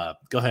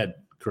ahead,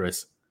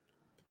 Chris.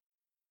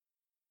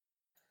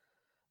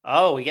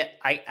 Oh,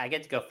 I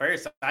get to go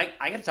first. I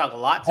get to talk a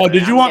lot. Oh,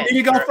 did you want me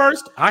to go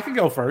first? I can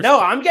go first. No,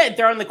 I'm getting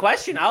thrown the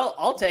question.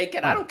 I'll take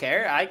it. I don't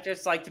care. I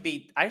just like to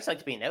be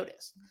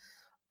noticed.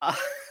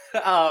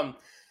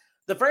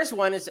 The first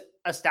one is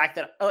a stack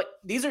that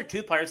these are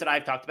 2 players that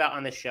I've talked about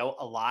on this show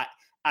a lot.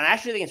 And I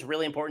actually think it's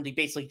really important to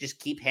basically just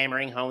keep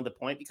hammering home the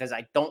point, because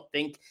I don't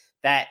think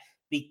that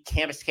the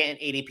Campus Canton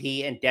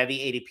ADP and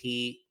Devy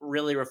ADP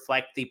really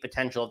reflect the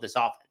potential of this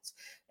offense.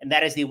 And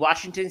that is the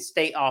Washington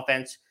State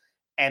offense.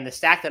 And the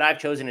stack that I've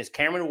chosen is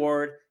Cameron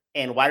Ward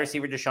and wide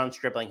receiver Deshaun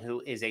Stribling,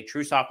 who is a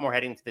true sophomore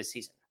heading into this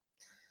season.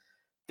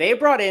 They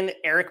brought in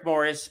Eric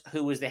Morris,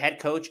 who was the head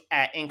coach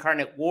at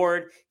Incarnate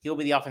Ward. He'll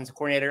be the offensive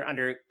coordinator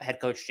under head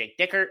coach Jake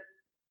Dickert.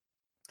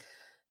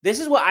 This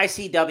is what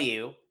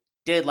ICW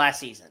did last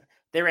season.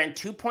 They ran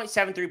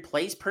 2.73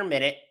 plays per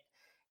minute.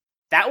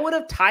 That would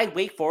have tied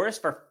Wake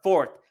Forest for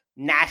 4th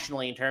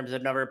nationally in terms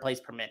of number of plays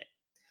per minute.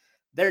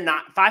 They're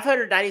not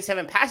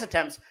 597 pass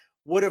attempts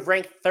would have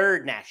ranked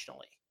 3rd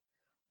nationally.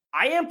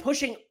 I am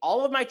pushing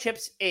all of my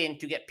chips in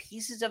to get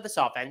pieces of this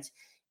offense.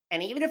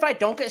 And even if I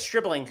don't get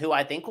Stribling, who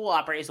I think will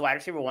operate as a wide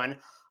receiver 1,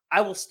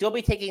 I will still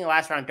be taking a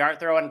last round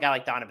dart throw on a guy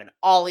like Donovan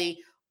Ollie.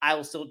 I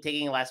will still be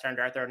taking a last round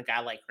dart throw on a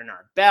guy like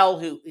Renard Bell,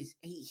 who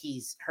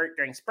he's hurt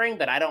during spring,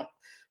 but I don't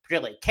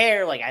particularly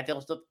care. Like, I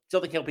still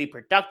think he'll be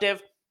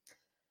productive.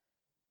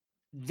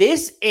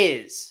 This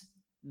is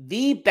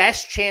the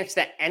best chance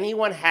that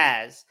anyone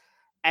has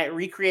at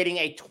recreating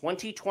a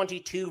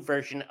 2022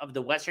 version of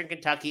the Western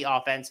Kentucky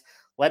offense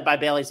led by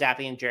Bailey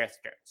Zappi and Jareth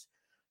Stearns.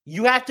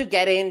 You have to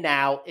get in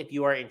now if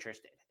you are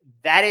interested.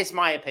 That is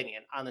my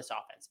opinion on this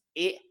offense.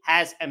 It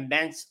has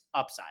immense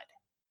upside.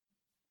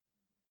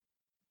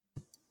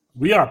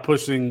 We are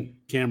pushing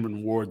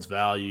Cameron Ward's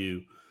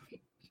value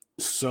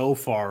so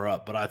far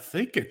up, but I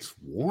think it's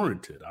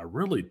warranted. I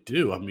really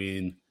do. I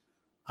mean,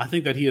 I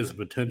think that he is a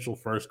potential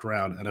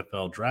first-round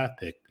NFL draft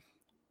pick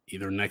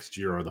either next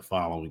year or the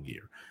following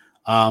year.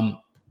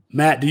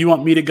 Matt, do you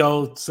want me to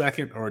go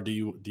second, or do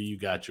you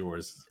got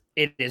yours?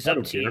 It is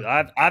up to you.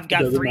 I've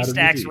got 3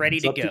 stacks ready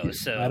to go.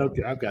 So I don't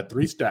care. I've got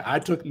 3 stacks. I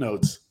took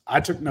notes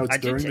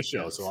during the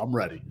show, so I'm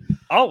ready.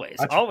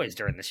 Always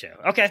during the show.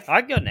 Okay,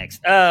 I'll go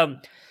next.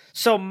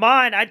 So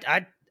mine,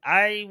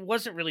 I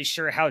wasn't really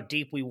sure how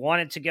deep we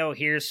wanted to go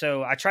here,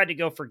 so I tried to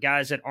go for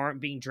guys that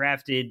aren't being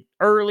drafted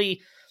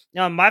early.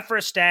 My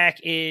first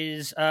stack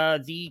is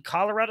the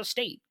Colorado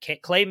State,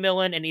 Clay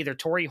Millen, and either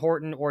Torrey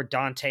Horton or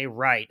Dante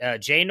Wright.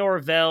 Jay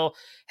Norvell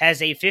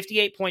has a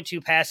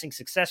 58.2 passing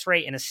success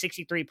rate and a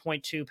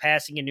 63.2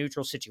 passing in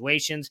neutral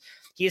situations.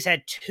 He has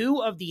had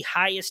 2 of the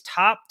highest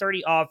top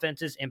 30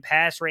 offenses in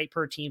pass rate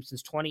per team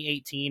since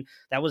 2018.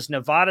 That was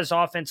Nevada's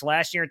offense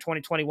last year in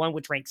 2021,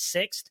 which ranked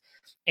 6th,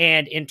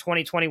 and in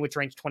 2020, which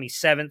ranked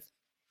 27th.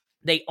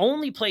 They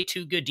only play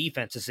 2 good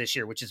defenses this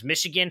year, which is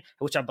Michigan,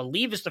 which I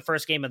believe is the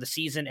first game of the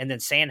season, and then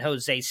San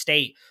Jose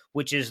State,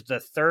 which is the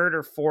 3rd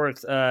or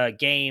 4th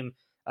game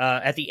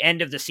at the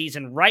end of the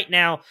season. Right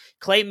now,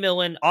 Clay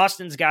Millen,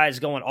 Austin's guy, is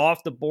going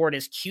off the board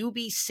as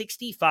QB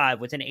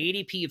 65 with an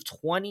ADP of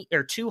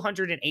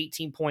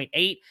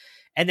 218.8.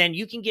 And then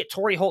you can get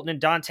Torrey Horton and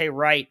Dante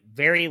Wright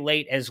very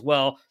late as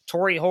well.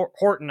 Torrey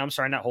Horton,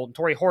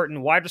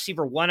 wide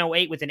receiver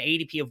 108 with an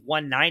ADP of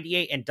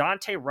 198, and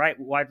Dante Wright,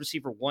 wide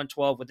receiver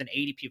 112 with an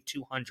ADP of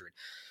 200.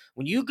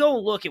 When you go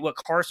look at what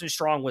Carson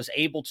Strong was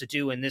able to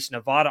do in this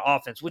Nevada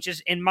offense, which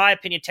is, in my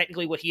opinion,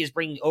 technically what he is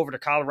bringing over to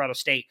Colorado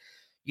State,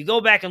 you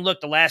go back and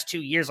look the last 2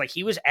 years, like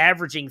he was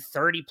averaging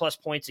 30-plus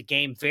points a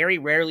game. Very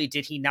rarely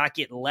did he not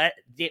get less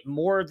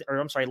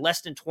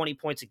than 20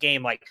 points a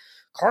game. Like,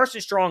 Carson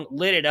Strong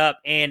lit it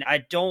up, and I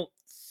don't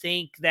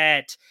think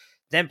that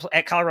them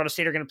at Colorado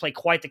State are going to play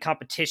quite the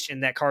competition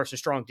that Carson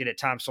Strong did at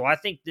times. So I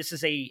think this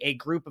is a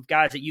group of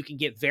guys that you can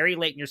get very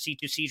late in your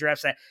C2C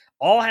drafts that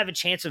all have a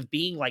chance of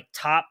being like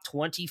top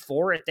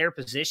 24 at their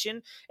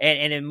position.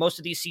 And in most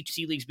of these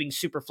C2C leagues being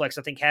super flex,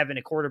 I think having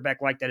a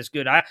quarterback like that is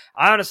good. I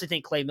honestly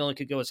think Clay Millen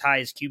could go as high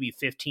as QB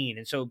 15.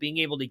 And so being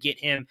able to get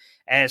him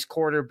as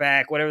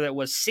quarterback, whatever that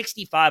was,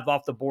 65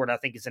 off the board, I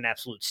think is an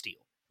absolute steal.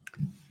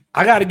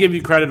 I got to give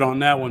you credit on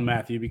that one,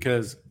 Matthew,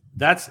 because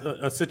that's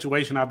a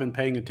situation I've been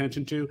paying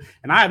attention to,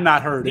 and I have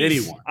not heard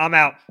anyone. I'm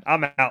out.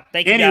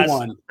 Thank you, guys.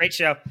 Great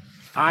show.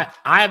 I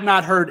have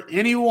not heard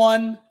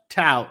anyone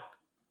tout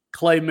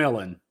Clay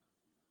Millen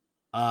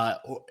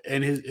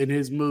in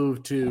his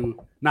move to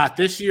not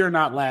this year,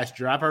 not last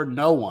year. I've heard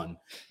no one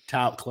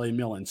tout Clay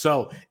Millen.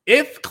 So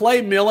if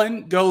Clay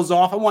Millen goes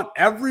off, I want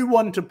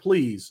everyone to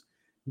please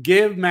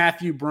give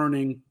Matthew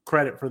Bruning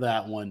credit for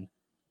that one.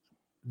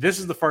 This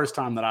is the first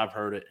time that I've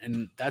heard it,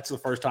 and that's the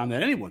first time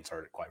that anyone's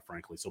heard it, quite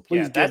frankly. So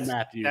please give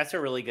Matthew. That's a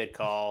really good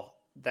call.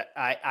 That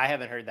I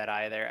haven't heard that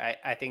either.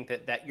 I think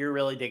that you're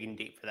really digging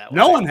deep for that one.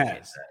 No one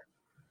has.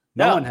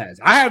 No one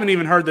has. I haven't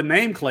even heard the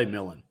name Clay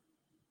Millen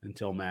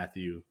until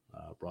Matthew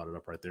brought it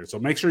up right there. So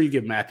make sure you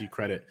give Matthew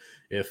credit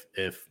if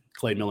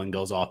Clay Millen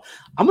goes off.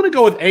 I'm going to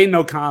go with Aiden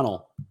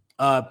O'Connell,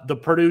 the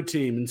Purdue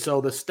team. And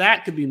so the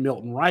stack could be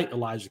Milton Wright,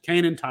 Elijah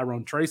Kanan,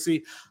 Tyrone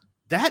Tracy.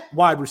 That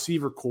wide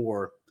receiver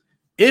core,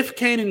 if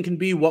Kanan can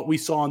be what we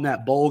saw in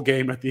that bowl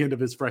game at the end of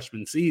his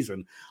freshman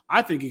season,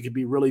 I think it could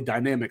be really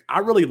dynamic. I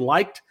really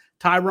liked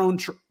Tyrone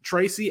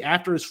Tracy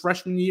after his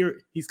freshman year.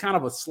 He's kind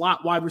of a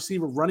slot wide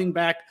receiver, running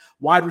back,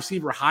 wide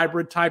receiver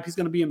hybrid type. He's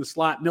going to be in the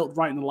slot. Milton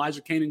Wright and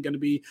Elijah Kanan going to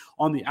be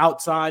on the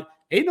outside.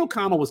 Aiden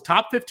O'Connell was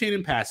top 15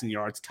 in passing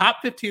yards, top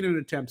 15 in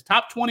attempts,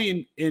 top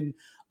 20 in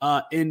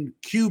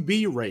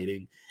QB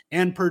rating.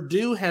 And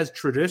Purdue has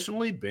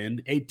traditionally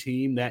been a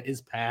team that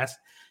is pass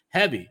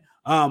heavy.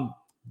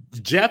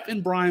 Jeff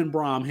and Brian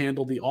Brom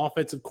handle the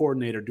offensive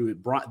coordinator.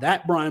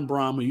 That Brian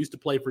Brom, who used to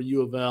play for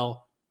U of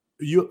L,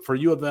 for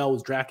U of L,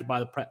 was drafted by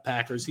the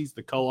Packers. He's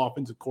the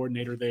co-offensive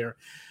coordinator there.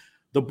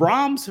 The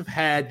Brahms have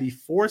had the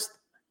fourth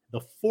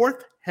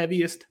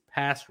heaviest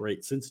pass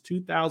rate since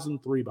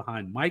 2003,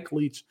 behind Mike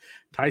Leach,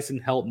 Tyson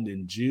Helton,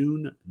 and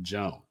June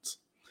Jones.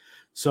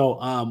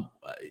 So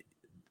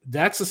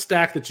that's a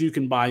stack that you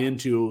can buy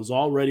into. It was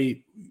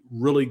already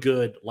really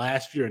good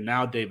last year, and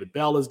now David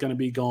Bell is going to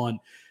be gone.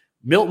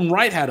 Milton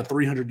Wright had a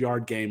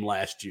 300-yard game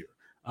last year.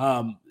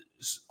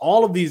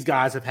 All of these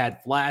guys have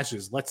had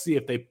flashes. Let's see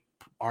if they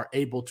are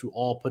able to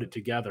all put it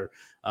together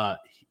I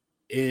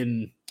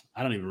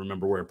don't even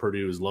remember where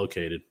Purdue is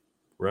located.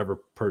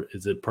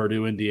 Is it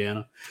Purdue,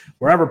 Indiana?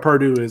 Wherever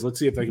Purdue is, let's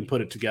see if they can put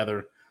it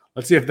together.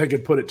 Let's see if they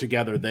can put it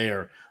together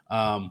there.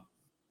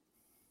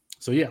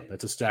 So, yeah,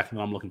 that's a stack that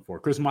I'm looking for.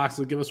 Chris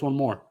Moxley, give us one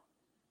more.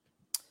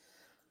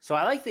 So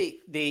I like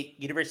the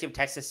University of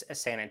Texas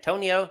San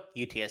Antonio,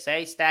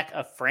 UTSA, stack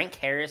of Frank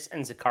Harris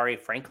and Zachary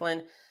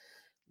Franklin.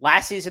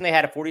 Last season, they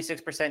had a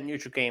 46%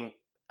 neutral game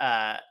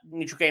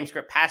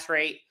script pass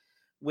rate,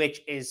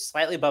 which is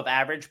slightly above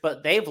average,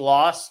 but they've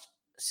lost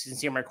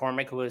Sincere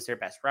McCormick, who was their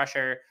best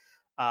rusher,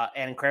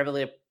 and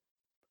incredibly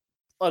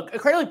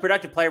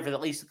productive player for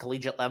at least the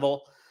collegiate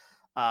level.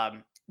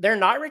 They're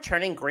not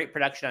returning great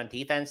production on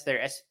defense.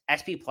 Their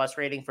SP plus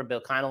rating for Bill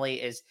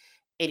Connolly is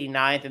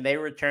 89th, and they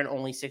return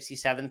only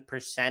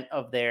 67%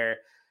 of their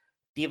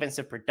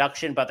defensive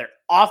production, but their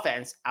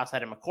offense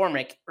outside of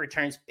McCormick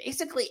returns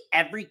basically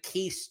every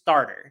key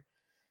starter.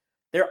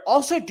 They're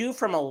also due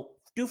for a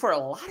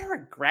lot of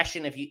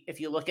regression.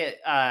 If you look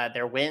at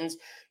their wins,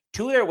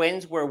 2 of their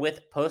wins were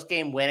with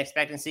post-game win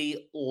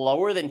expectancy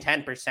lower than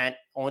 10%,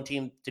 only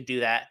team to do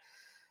that.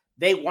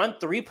 They won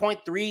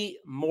 3.3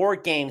 more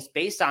games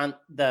based on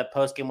the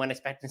post-game win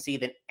expectancy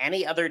than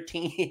any other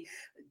team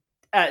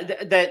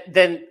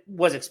than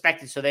was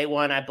expected. So they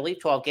won, I believe,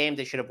 12 games.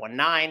 They should have won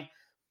 9.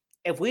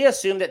 If we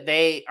assume that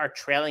they are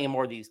trailing in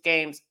more of these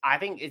games, I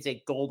think it's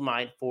a gold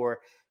mine for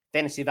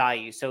fantasy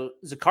value. So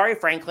Zachary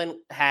Franklin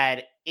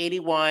had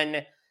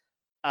 81,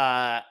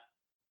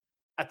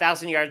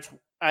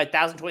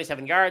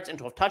 1,027 yards and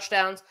 12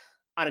 touchdowns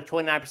on a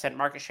 29%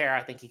 market share.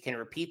 I think he can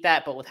repeat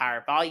that, but with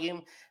higher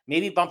volume,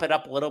 maybe bump it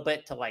up a little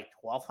bit to like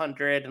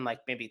 1,200 and like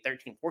maybe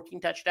 13,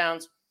 14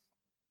 touchdowns.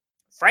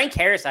 Frank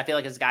Harris, I feel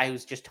like, is a guy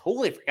who's just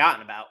totally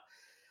forgotten about.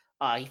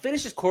 He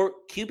finished his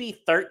QB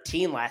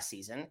 13 last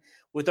season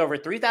with over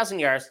 3,000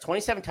 yards,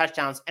 27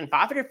 touchdowns, and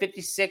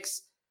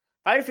 556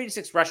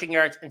 rushing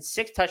yards and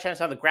 6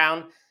 touchdowns on the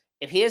ground.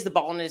 If he has the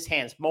ball in his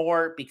hands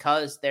more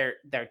because they're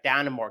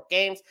down in more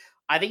games,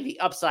 I think the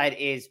upside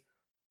is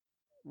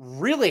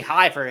really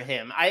high for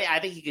him. I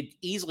think he could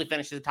easily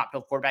finish as a top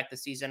 12 quarterback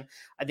this season.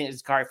 I think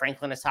Zachary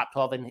Franklin is top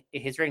 12 in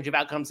his range of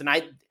outcomes, and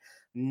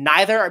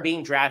neither are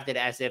being drafted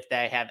as if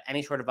they have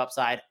any sort of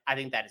upside. I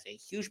think that is a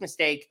huge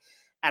mistake.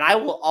 And I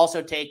will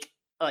also take,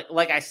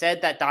 like I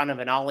said, that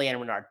Donovan Ollie and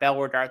Renard Bell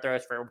were dart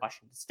throws for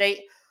Washington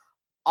State.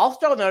 I'll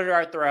throw another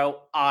dart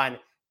throw on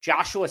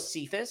Joshua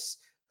Cephas,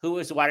 who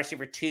was the wide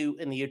receiver 2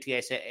 in the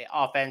UTSA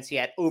offense. He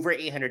had over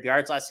 800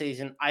 yards last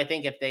season. I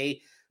think if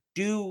they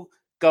do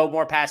go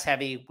more pass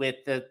heavy with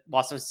the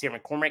loss of Sincere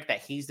McCormick, that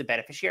he's the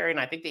beneficiary. And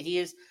I think that he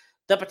is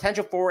the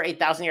potential for a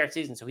 1,000-yard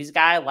season. So he's a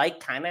guy I like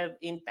kind of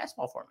in best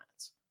ball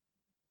formats.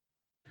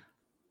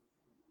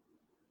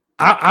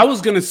 I was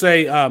going to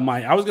say I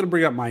was going to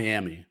bring up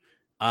Miami,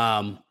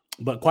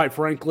 but quite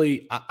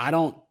frankly, I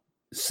don't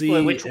see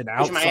which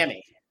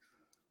Miami.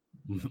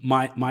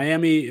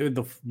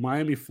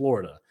 Miami,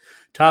 Florida.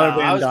 Tyler Van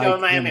Dyke. I was going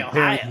Miami,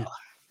 Ohio.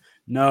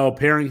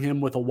 Pairing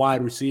him with a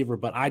wide receiver.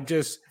 But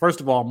first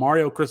of all,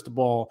 Mario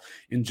Cristobal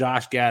and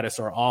Josh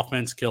Gaddis are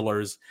offense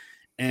killers.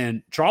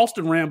 And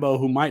Charleston Rambo,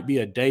 who might be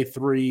a day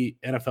 3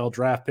 NFL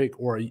draft pick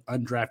or an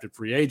undrafted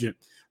free agent,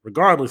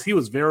 regardless, he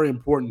was very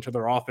important to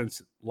their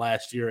offense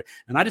last year.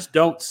 And I just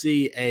don't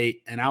see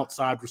an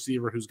outside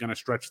receiver who's going to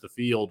stretch the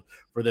field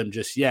for them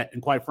just yet.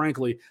 And quite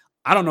frankly,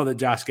 I don't know that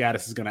Josh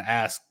Gaddis is going to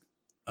ask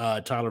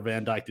Tyler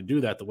Van Dyke to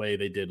do that the way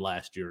they did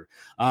last year.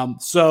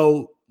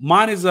 So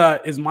mine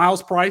is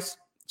Miles Price,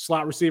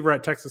 slot receiver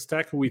at Texas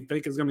Tech, who we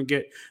think is going to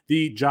get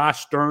the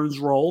Josh Stearns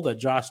role that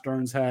Josh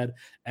Stearns had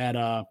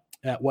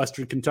at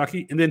Western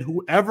Kentucky, and then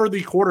whoever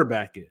the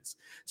quarterback is.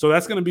 So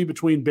that's going to be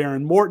between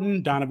Baron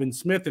Morton, Donovan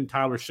Smith, and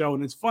Tyler Show.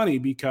 And it's funny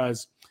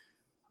because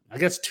I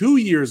guess 2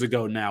 years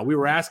ago now, we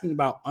were asking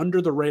about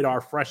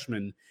under-the-radar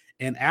freshmen,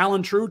 and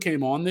Alan True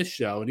came on this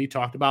show, and he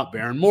talked about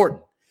Baron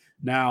Morton.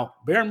 Now,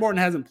 Baron Morton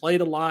hasn't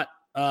played a lot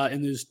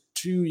in his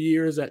 2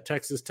 years at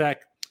Texas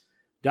Tech.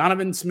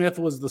 Donovan Smith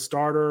was the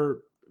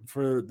starter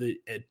through the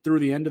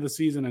end of the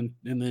season,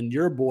 and then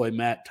your boy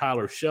Matt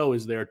Tyler Show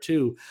is there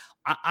too.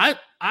 I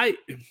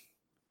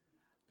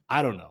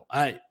don't know.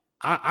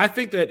 I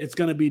think that it's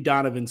going to be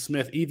Donovan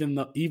Smith, even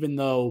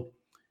though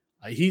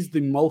he's the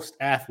most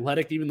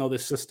athletic. Even though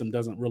this system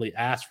doesn't really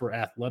ask for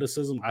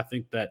athleticism, I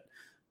think that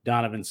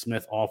Donovan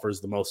Smith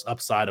offers the most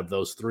upside of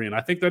those 3, and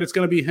I think that it's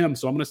going to be him.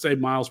 So I'm going to say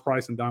Miles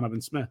Price and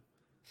Donovan Smith.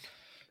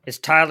 Is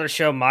Tyler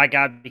Show my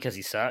guy because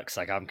he sucks?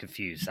 Like, I'm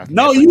confused.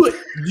 No, you were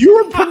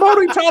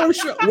promoting Tyler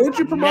Show. Weren't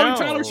you promoting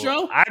Tyler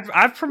Show?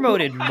 I've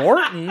promoted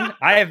Morton.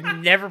 I have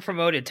never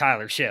promoted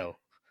Tyler Show.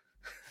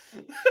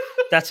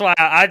 That's why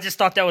I just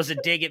thought that was a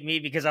dig at me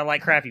because I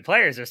like crappy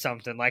players or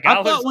something. Like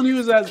I thought when he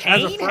was as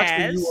a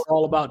freshman, you were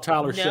all about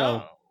Tyler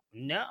Show.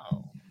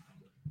 No.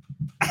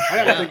 I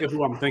gotta think of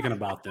who I'm thinking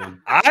about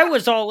then. I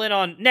was all in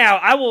on. Now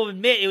I will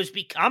admit it was.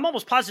 I'm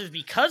almost positive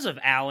because of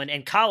Allen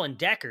and Colin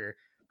Decker.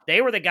 They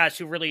were the guys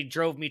who really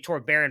drove me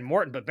toward Baron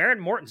Morton, but Baron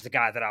Morton's the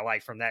guy that I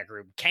like from that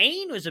group.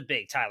 Kane was a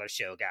big Tyler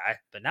Show guy,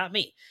 but not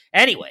me.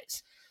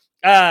 Anyways,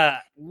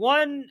 I'm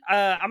going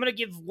to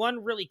give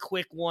one really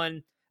quick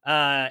one.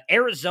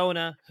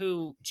 Arizona,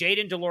 who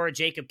Jaden Delora,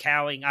 Jacob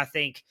Cowing, I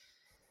think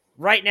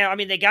right now, I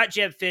mean, they got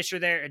Jeb Fisher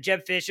there.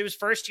 Jeb Fish, it was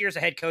first year as a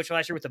head coach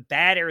last year with a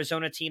bad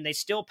Arizona team. They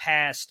still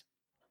passed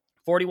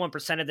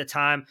 41% of the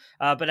time,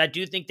 but I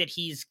do think that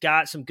he's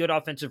got some good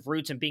offensive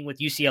roots and being with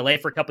UCLA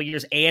for a couple of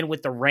years and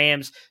with the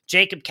Rams.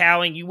 Jacob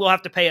Cowing, you will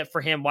have to pay up for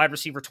him, wide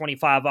receiver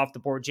 25 off the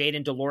board.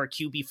 Jaden Delora,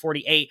 QB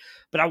 48.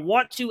 But I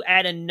want to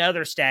add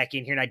another stack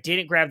in here, and I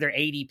didn't grab their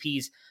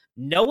ADPs.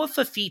 Noah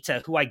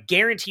Fafita, who I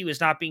guarantee you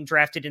is not being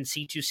drafted in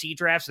C2C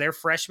drafts, their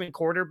freshman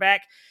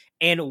quarterback,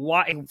 and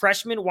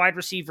freshman wide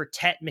receiver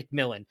Tet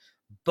McMillan.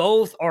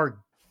 Both are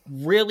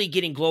really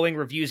getting glowing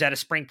reviews out of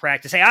spring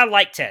practice. Hey, I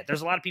like Ted.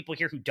 There's a lot of people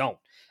here who don't.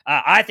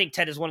 I think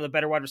Ted is one of the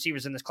better wide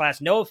receivers in this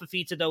class. Noah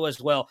Fafita, though,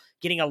 as well,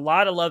 getting a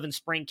lot of love in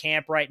spring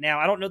camp right now.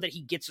 I don't know that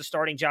he gets a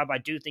starting job. I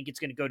do think it's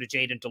going to go to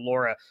Jaden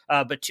Delora,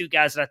 but two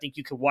guys that I think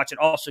you could watch. It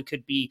also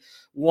could be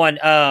one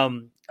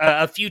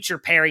a future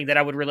pairing that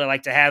I would really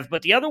like to have.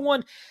 But the other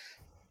one,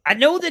 I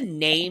know the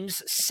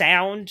names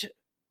sound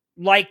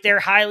like they're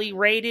highly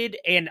rated,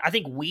 and I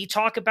think we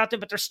talk about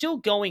them, but they're still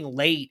going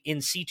late in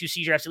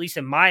C2C drafts, at least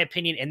in my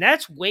opinion, and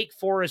that's Wake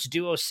Forest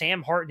duo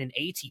Sam Hartman and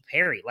A.T.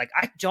 Perry. Like,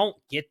 I don't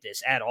get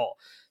this at all.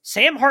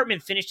 Sam Hartman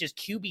finished as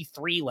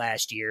QB3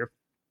 last year,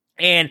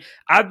 and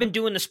I've been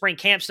doing the spring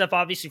camp stuff,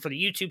 obviously, for the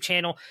YouTube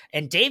channel,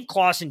 and Dave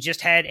Clawson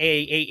just had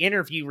a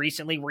interview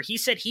recently where he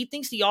said he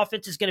thinks the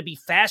offense is going to be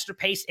faster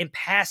paced and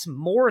pass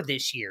more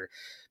this year,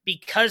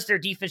 because their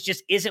defense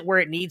just isn't where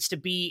it needs to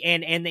be,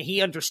 and that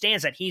he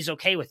understands that. He's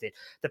okay with it.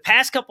 The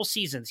past couple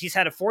seasons, he's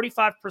had a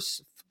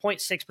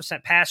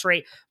 45.6% pass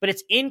rate, but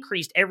it's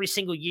increased every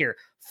single year.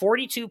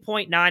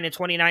 42.9 in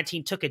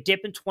 2019, took a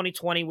dip in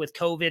 2020 with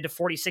COVID to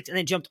 46, and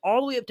then jumped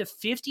all the way up to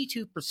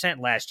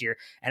 52% last year.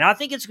 And I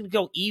think it's going to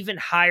go even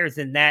higher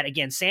than that.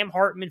 Again, Sam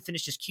Hartman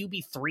finished as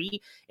QB3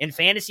 in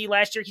fantasy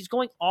last year. He's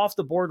going off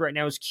the board right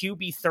now as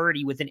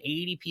QB30 with an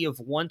ADP of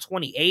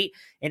 128.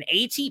 And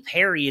A.T.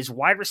 Perry is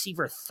wide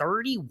receiver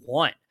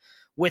 31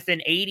 with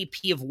an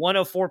ADP of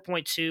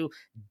 104.2.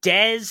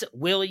 Dez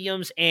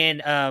Williams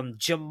and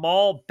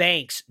Jamal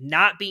Banks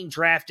not being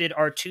drafted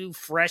are two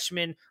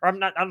freshmen, or I don't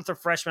know if they're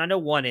freshmen, I know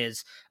one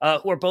is,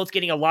 who are both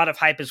getting a lot of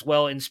hype as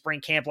well in spring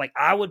camp. Like,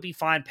 I would be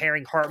fine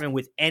pairing Hartman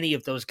with any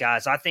of those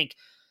guys. I think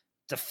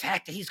the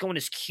fact that he's going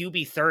as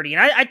QB30, and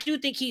I do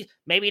think he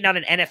maybe not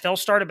an NFL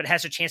starter, but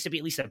has a chance to be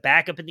at least a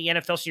backup in the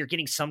NFL, so you're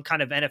getting some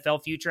kind of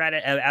NFL future out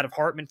of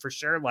Hartman for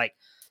sure. Like,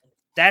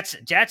 that's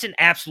an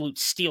absolute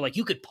steal. Like,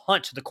 you could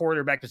punt the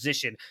quarterback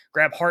position,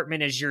 grab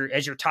Hartman as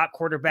your top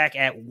quarterback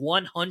at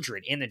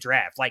 100 in the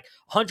draft, like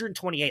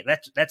 128.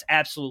 That's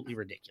absolutely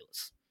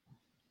ridiculous.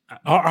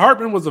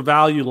 Hartman was a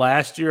value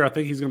last year. I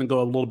think he's going to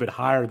go a little bit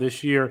higher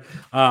this year.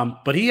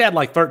 But he had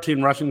like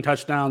 13 rushing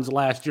touchdowns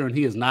last year, and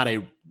he is not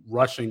a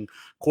rushing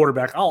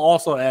quarterback. I'll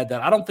also add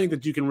that I don't think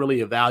that you can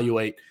really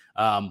evaluate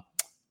a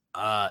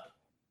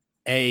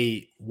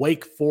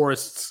Wake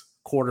Forest's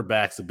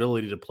quarterback's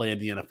ability to play in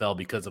the NFL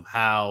because of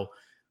how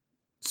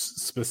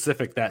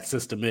specific that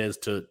system is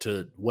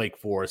to Wake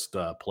Forest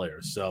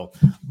players. So,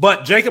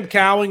 but Jacob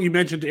Cowing, you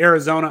mentioned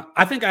Arizona.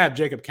 I think I have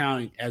Jacob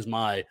Cowing as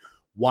my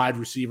wide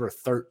receiver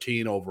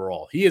 13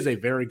 overall. He is a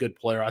very good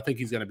player. I think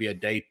he's going to be a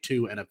day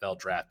 2 NFL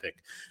draft pick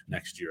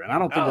next year, and I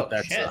don't think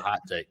that's a hot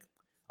take.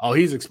 Oh,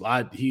 he's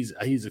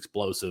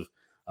explosive.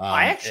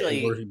 I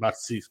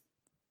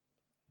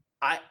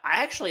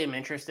actually am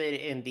interested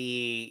in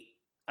the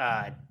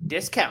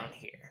discount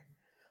here.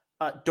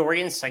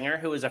 Dorian Singer,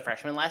 who was a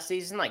freshman last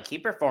season, like, he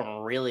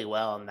performed really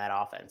well in that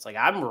offense. Like,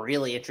 I'm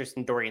really interested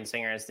in Dorian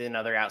Singer as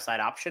another outside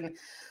option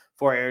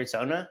for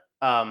Arizona.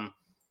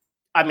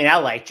 I mean, I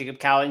like Jacob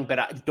Cowing,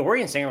 but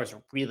Dorian Singer was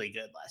really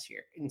good last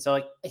year. And so,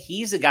 like,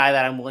 he's a guy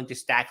that I'm willing to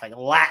stack, like,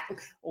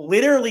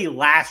 literally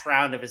last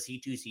round of a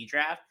C2C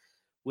draft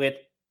with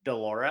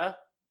Delora.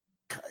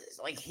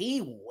 Like,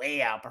 he way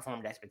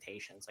outperformed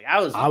expectations. Like, I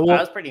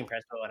was pretty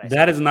impressed with what I saw.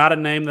 That is not a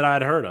name that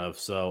I'd heard of.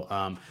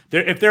 So,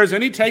 if there's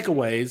any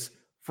takeaways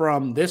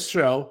from this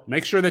show,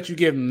 make sure that you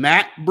give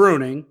Matt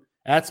Bruning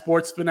at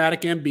Sports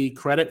Fanatic MB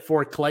credit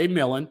for Clay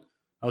Millen,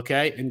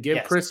 okay, and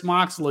give Chris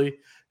Moxley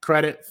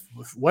credit.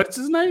 What's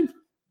his name?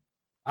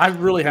 I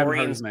really haven't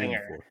heard his name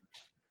before.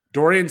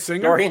 Dorian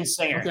Singer. Dorian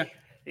Singer. Okay.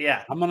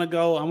 Yeah, I'm gonna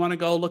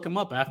go look him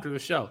up after the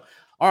show.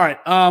 All right.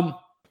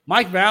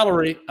 Mike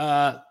Valerie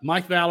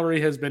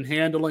has been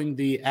handling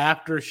the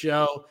after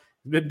show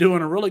Been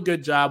doing a really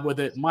good job with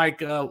it.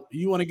 Mike,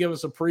 you want to give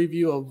us a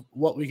preview of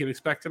what we can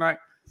expect tonight?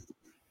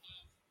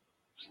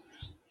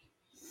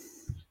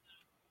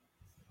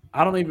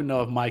 I don't even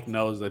know if Mike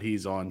knows that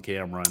he's on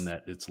camera and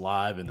that it's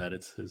live and that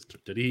it's his.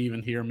 Did he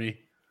even hear me?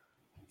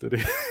 Did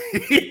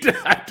he?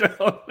 I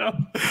don't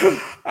know.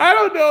 I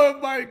don't know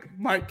if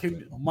Mike,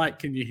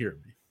 can you hear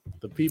me?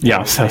 The people. Yeah,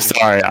 I'm so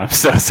sorry.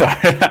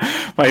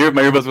 My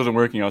earbuds wasn't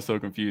working. I was so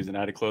confused, and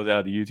I had to close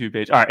out the YouTube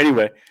page. All right.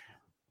 Anyway,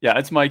 yeah,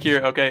 it's Mike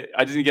here. Okay,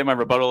 I just need to get my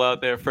rebuttal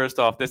out there. First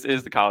off, this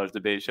is the college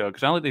debate show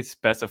because not only they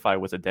specify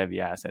what's a Devy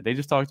asset, they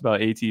just talked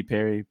about A.T.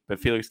 Perry, but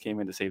Felix came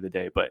in to save the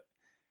day. But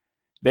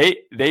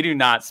they do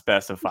not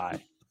specify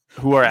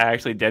who are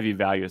actually Devy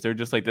values. They're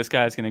just like, this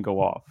guy's going to go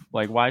off.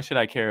 Like, why should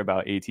I care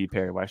about A.T.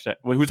 Perry? Why should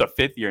who's a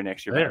fifth year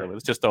next year? By the way?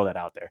 Let's just throw that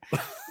out there.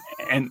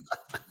 and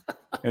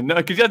no,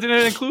 because you guys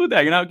didn't include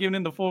that. You're not giving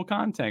in the full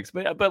context.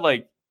 But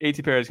like,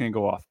 A.T. Perry is going to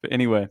go off. But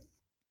anyway,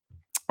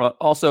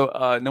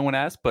 also, no one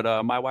asked,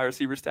 but my wide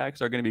receiver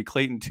stacks are going to be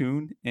Clayton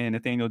Tune and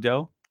Nathaniel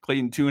Dell.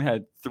 Clayton Tune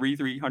had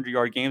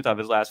 300-yard games out of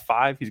his last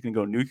 5. He's going to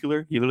go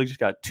nuclear. He literally just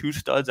got 2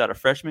 studs out of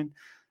freshmen.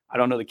 I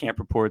don't know the camp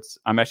reports.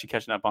 I'm actually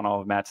catching up on all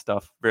of Matt's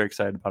stuff. Very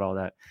excited about all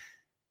that.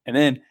 And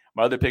then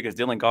my other pick is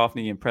Dylan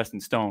Goffney and Preston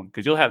Stone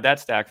because you'll have that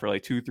stack for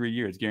like 2-3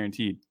 years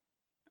guaranteed.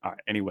 All right.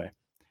 Anyway,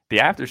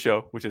 the after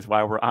show, which is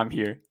why I'm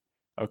here.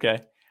 Okay.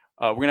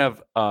 We're gonna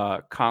have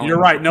Colin. You're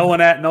right. No one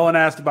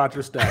asked about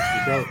your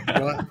stack.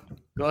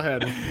 Go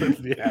ahead.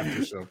 The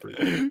after show.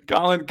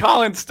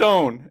 Colin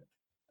Stone.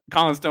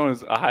 Colin Stone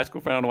is a high school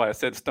friend. I don't know why I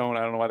said Stone.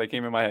 I don't know why they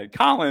came in my head.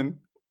 Colin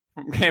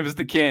from Campus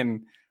to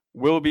Canton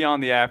will be on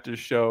the after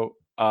show.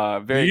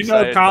 Very you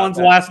know Colin's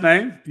last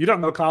name? You don't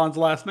know Colin's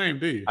last name,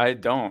 do you? I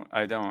don't.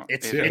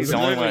 It's the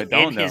only one I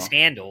don't know. His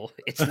handle.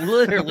 It's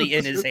literally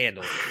in his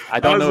handle. I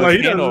don't know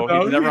his handle.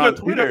 He's never on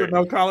Twitter. He doesn't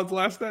know Colin's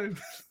last name.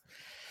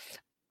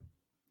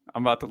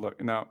 I'm about to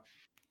look. No.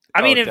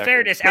 I mean, in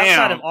fairness,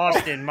 outside of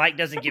Austin, Mike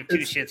doesn't give 2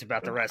 shits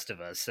about the rest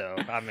of us. So,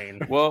 I mean,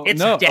 well, it's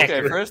no. Decker.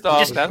 Okay, first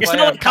off, that's why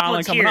I have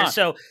Colin coming on.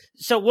 So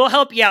we'll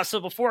help you out.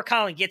 So before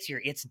Colin gets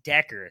here, it's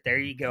Decker. There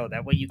you go.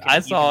 That way you can. I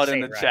saw it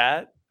in the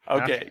chat.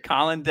 Okay,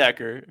 Colin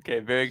Decker. Okay,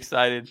 very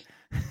excited.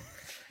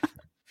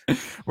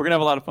 We're gonna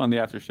have a lot of fun the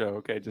after show.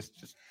 Okay,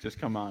 just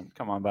come on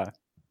by.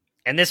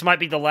 And this might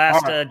be the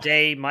last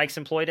day Mike's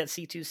employed at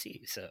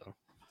C2C. So,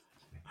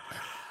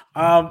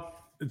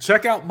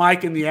 check out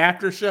Mike in the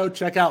after show.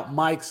 Check out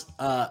Mike's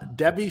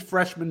Devy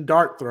Freshman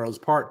Dart Throws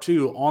Part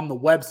 2 on the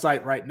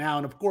website right now.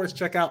 And, of course,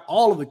 check out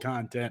all of the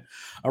content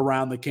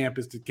around the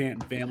Campus to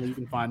Canton family. You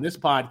can find this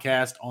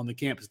podcast on the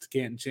Campus to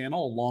Canton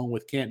channel along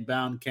with Canton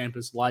Bound,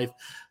 Campus Life,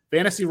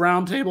 Fantasy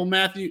Roundtable.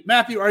 Matthew,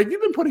 have you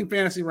been putting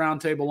Fantasy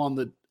Roundtable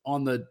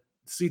on the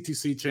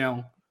C2C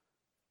channel?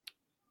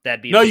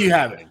 That'd be no, you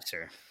haven't,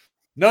 sir.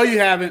 No, you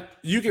haven't.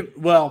 You can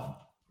all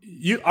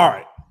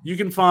right. You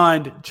can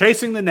find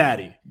Chasing the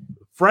Natty,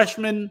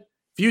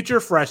 future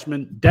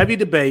freshman, Devy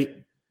debate.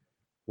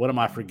 What am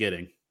I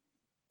forgetting?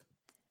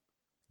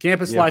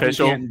 Campus Life and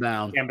Canton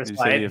Bound.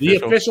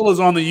 The official is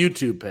on the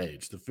YouTube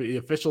page. The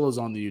official is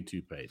on the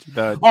YouTube page.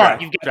 All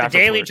right, you've got the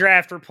daily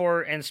draft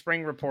report and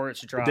spring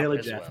reports drop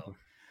as well.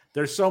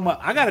 There's so much.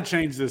 I got to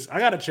change this. I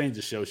got to change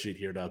the show sheet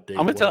here to update.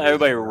 I'm going to tell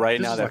everybody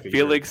right now that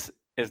Felix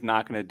is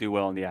not going to do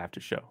well in the after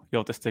show. You'll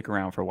have to stick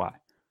around for why.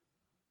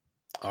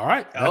 All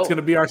right. That's going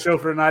to be our show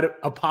for tonight.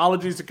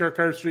 Apologies to Kirk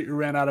Herbstreit, who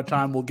ran out of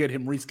time. We'll get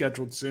him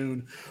rescheduled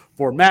soon.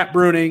 For Matt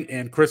Bruning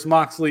and Chris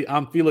Moxley,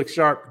 I'm Felix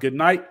Sharp. Good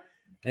night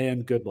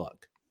and good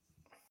luck.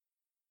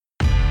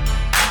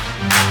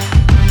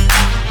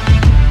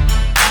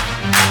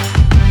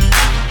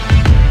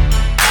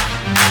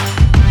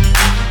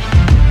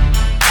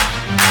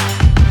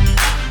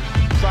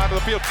 Side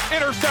of the field,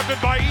 intercepted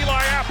by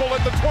Eli Apple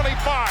at the 25,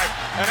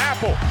 and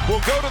Apple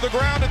will go to the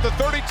ground at the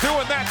 32,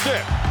 and that's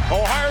it.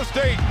 Ohio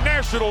State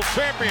national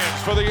champions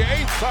for the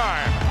 8th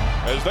time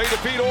as they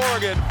defeat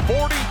Oregon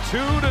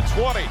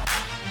 42-20.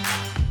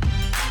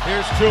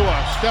 Here's Tua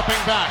stepping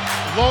back,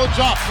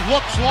 loads up,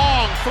 looks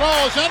long,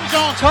 throws, end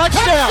zone,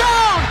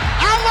 touchdown!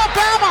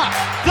 Alabama!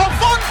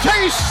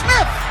 Devontae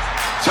Smith!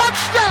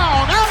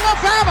 Touchdown,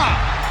 Alabama!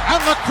 And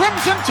the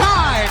Crimson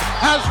Tide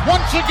has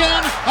once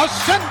again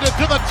ascended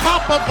to the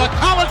top of the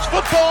college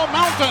football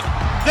mountain.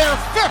 Their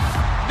 5th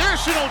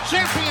national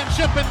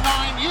championship in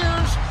 9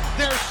 years,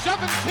 their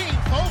 17th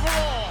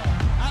overall.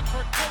 And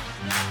for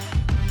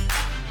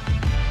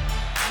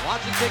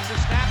Watson takes a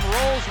snap,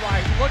 rolls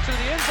right, looks in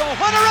the end zone.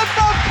 Hunter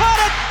Renfrow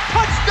caught it!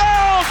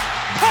 Touchdown!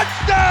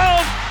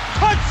 Touchdown!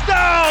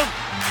 Touchdown!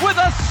 With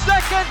a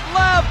second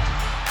left,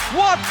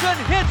 Watson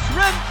hits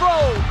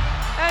Renfrow.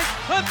 And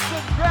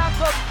Clemson grabs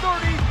a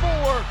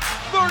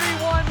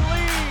 34-31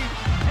 lead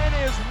and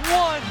is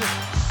 1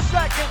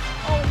 second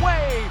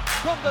away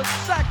from the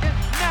 2nd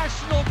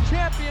national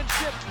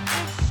championship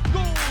in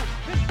school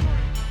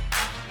history.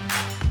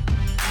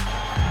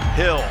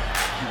 Hill,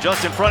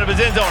 just in front of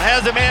his end zone,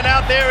 has a man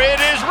out there. It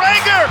is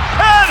Rager,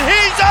 and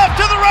he's off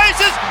to the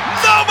races.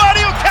 Nobody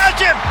will catch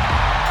him.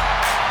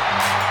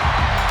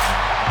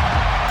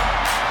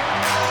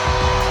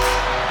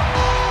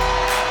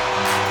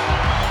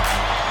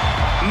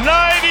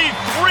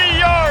 93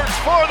 yards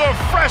for the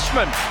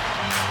freshman.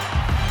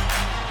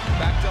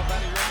 Backed up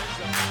out of your end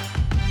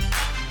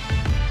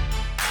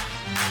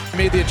zone.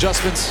 Made the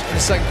adjustments in the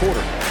second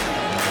quarter.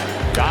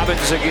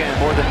 Dobbins again,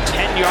 more than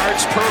 10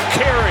 yards per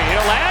carry.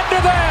 He'll add to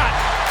that.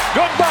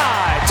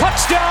 Goodbye.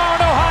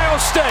 Touchdown, Ohio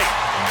State.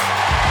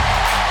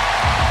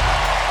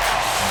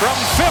 From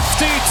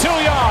 52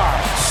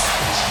 yards.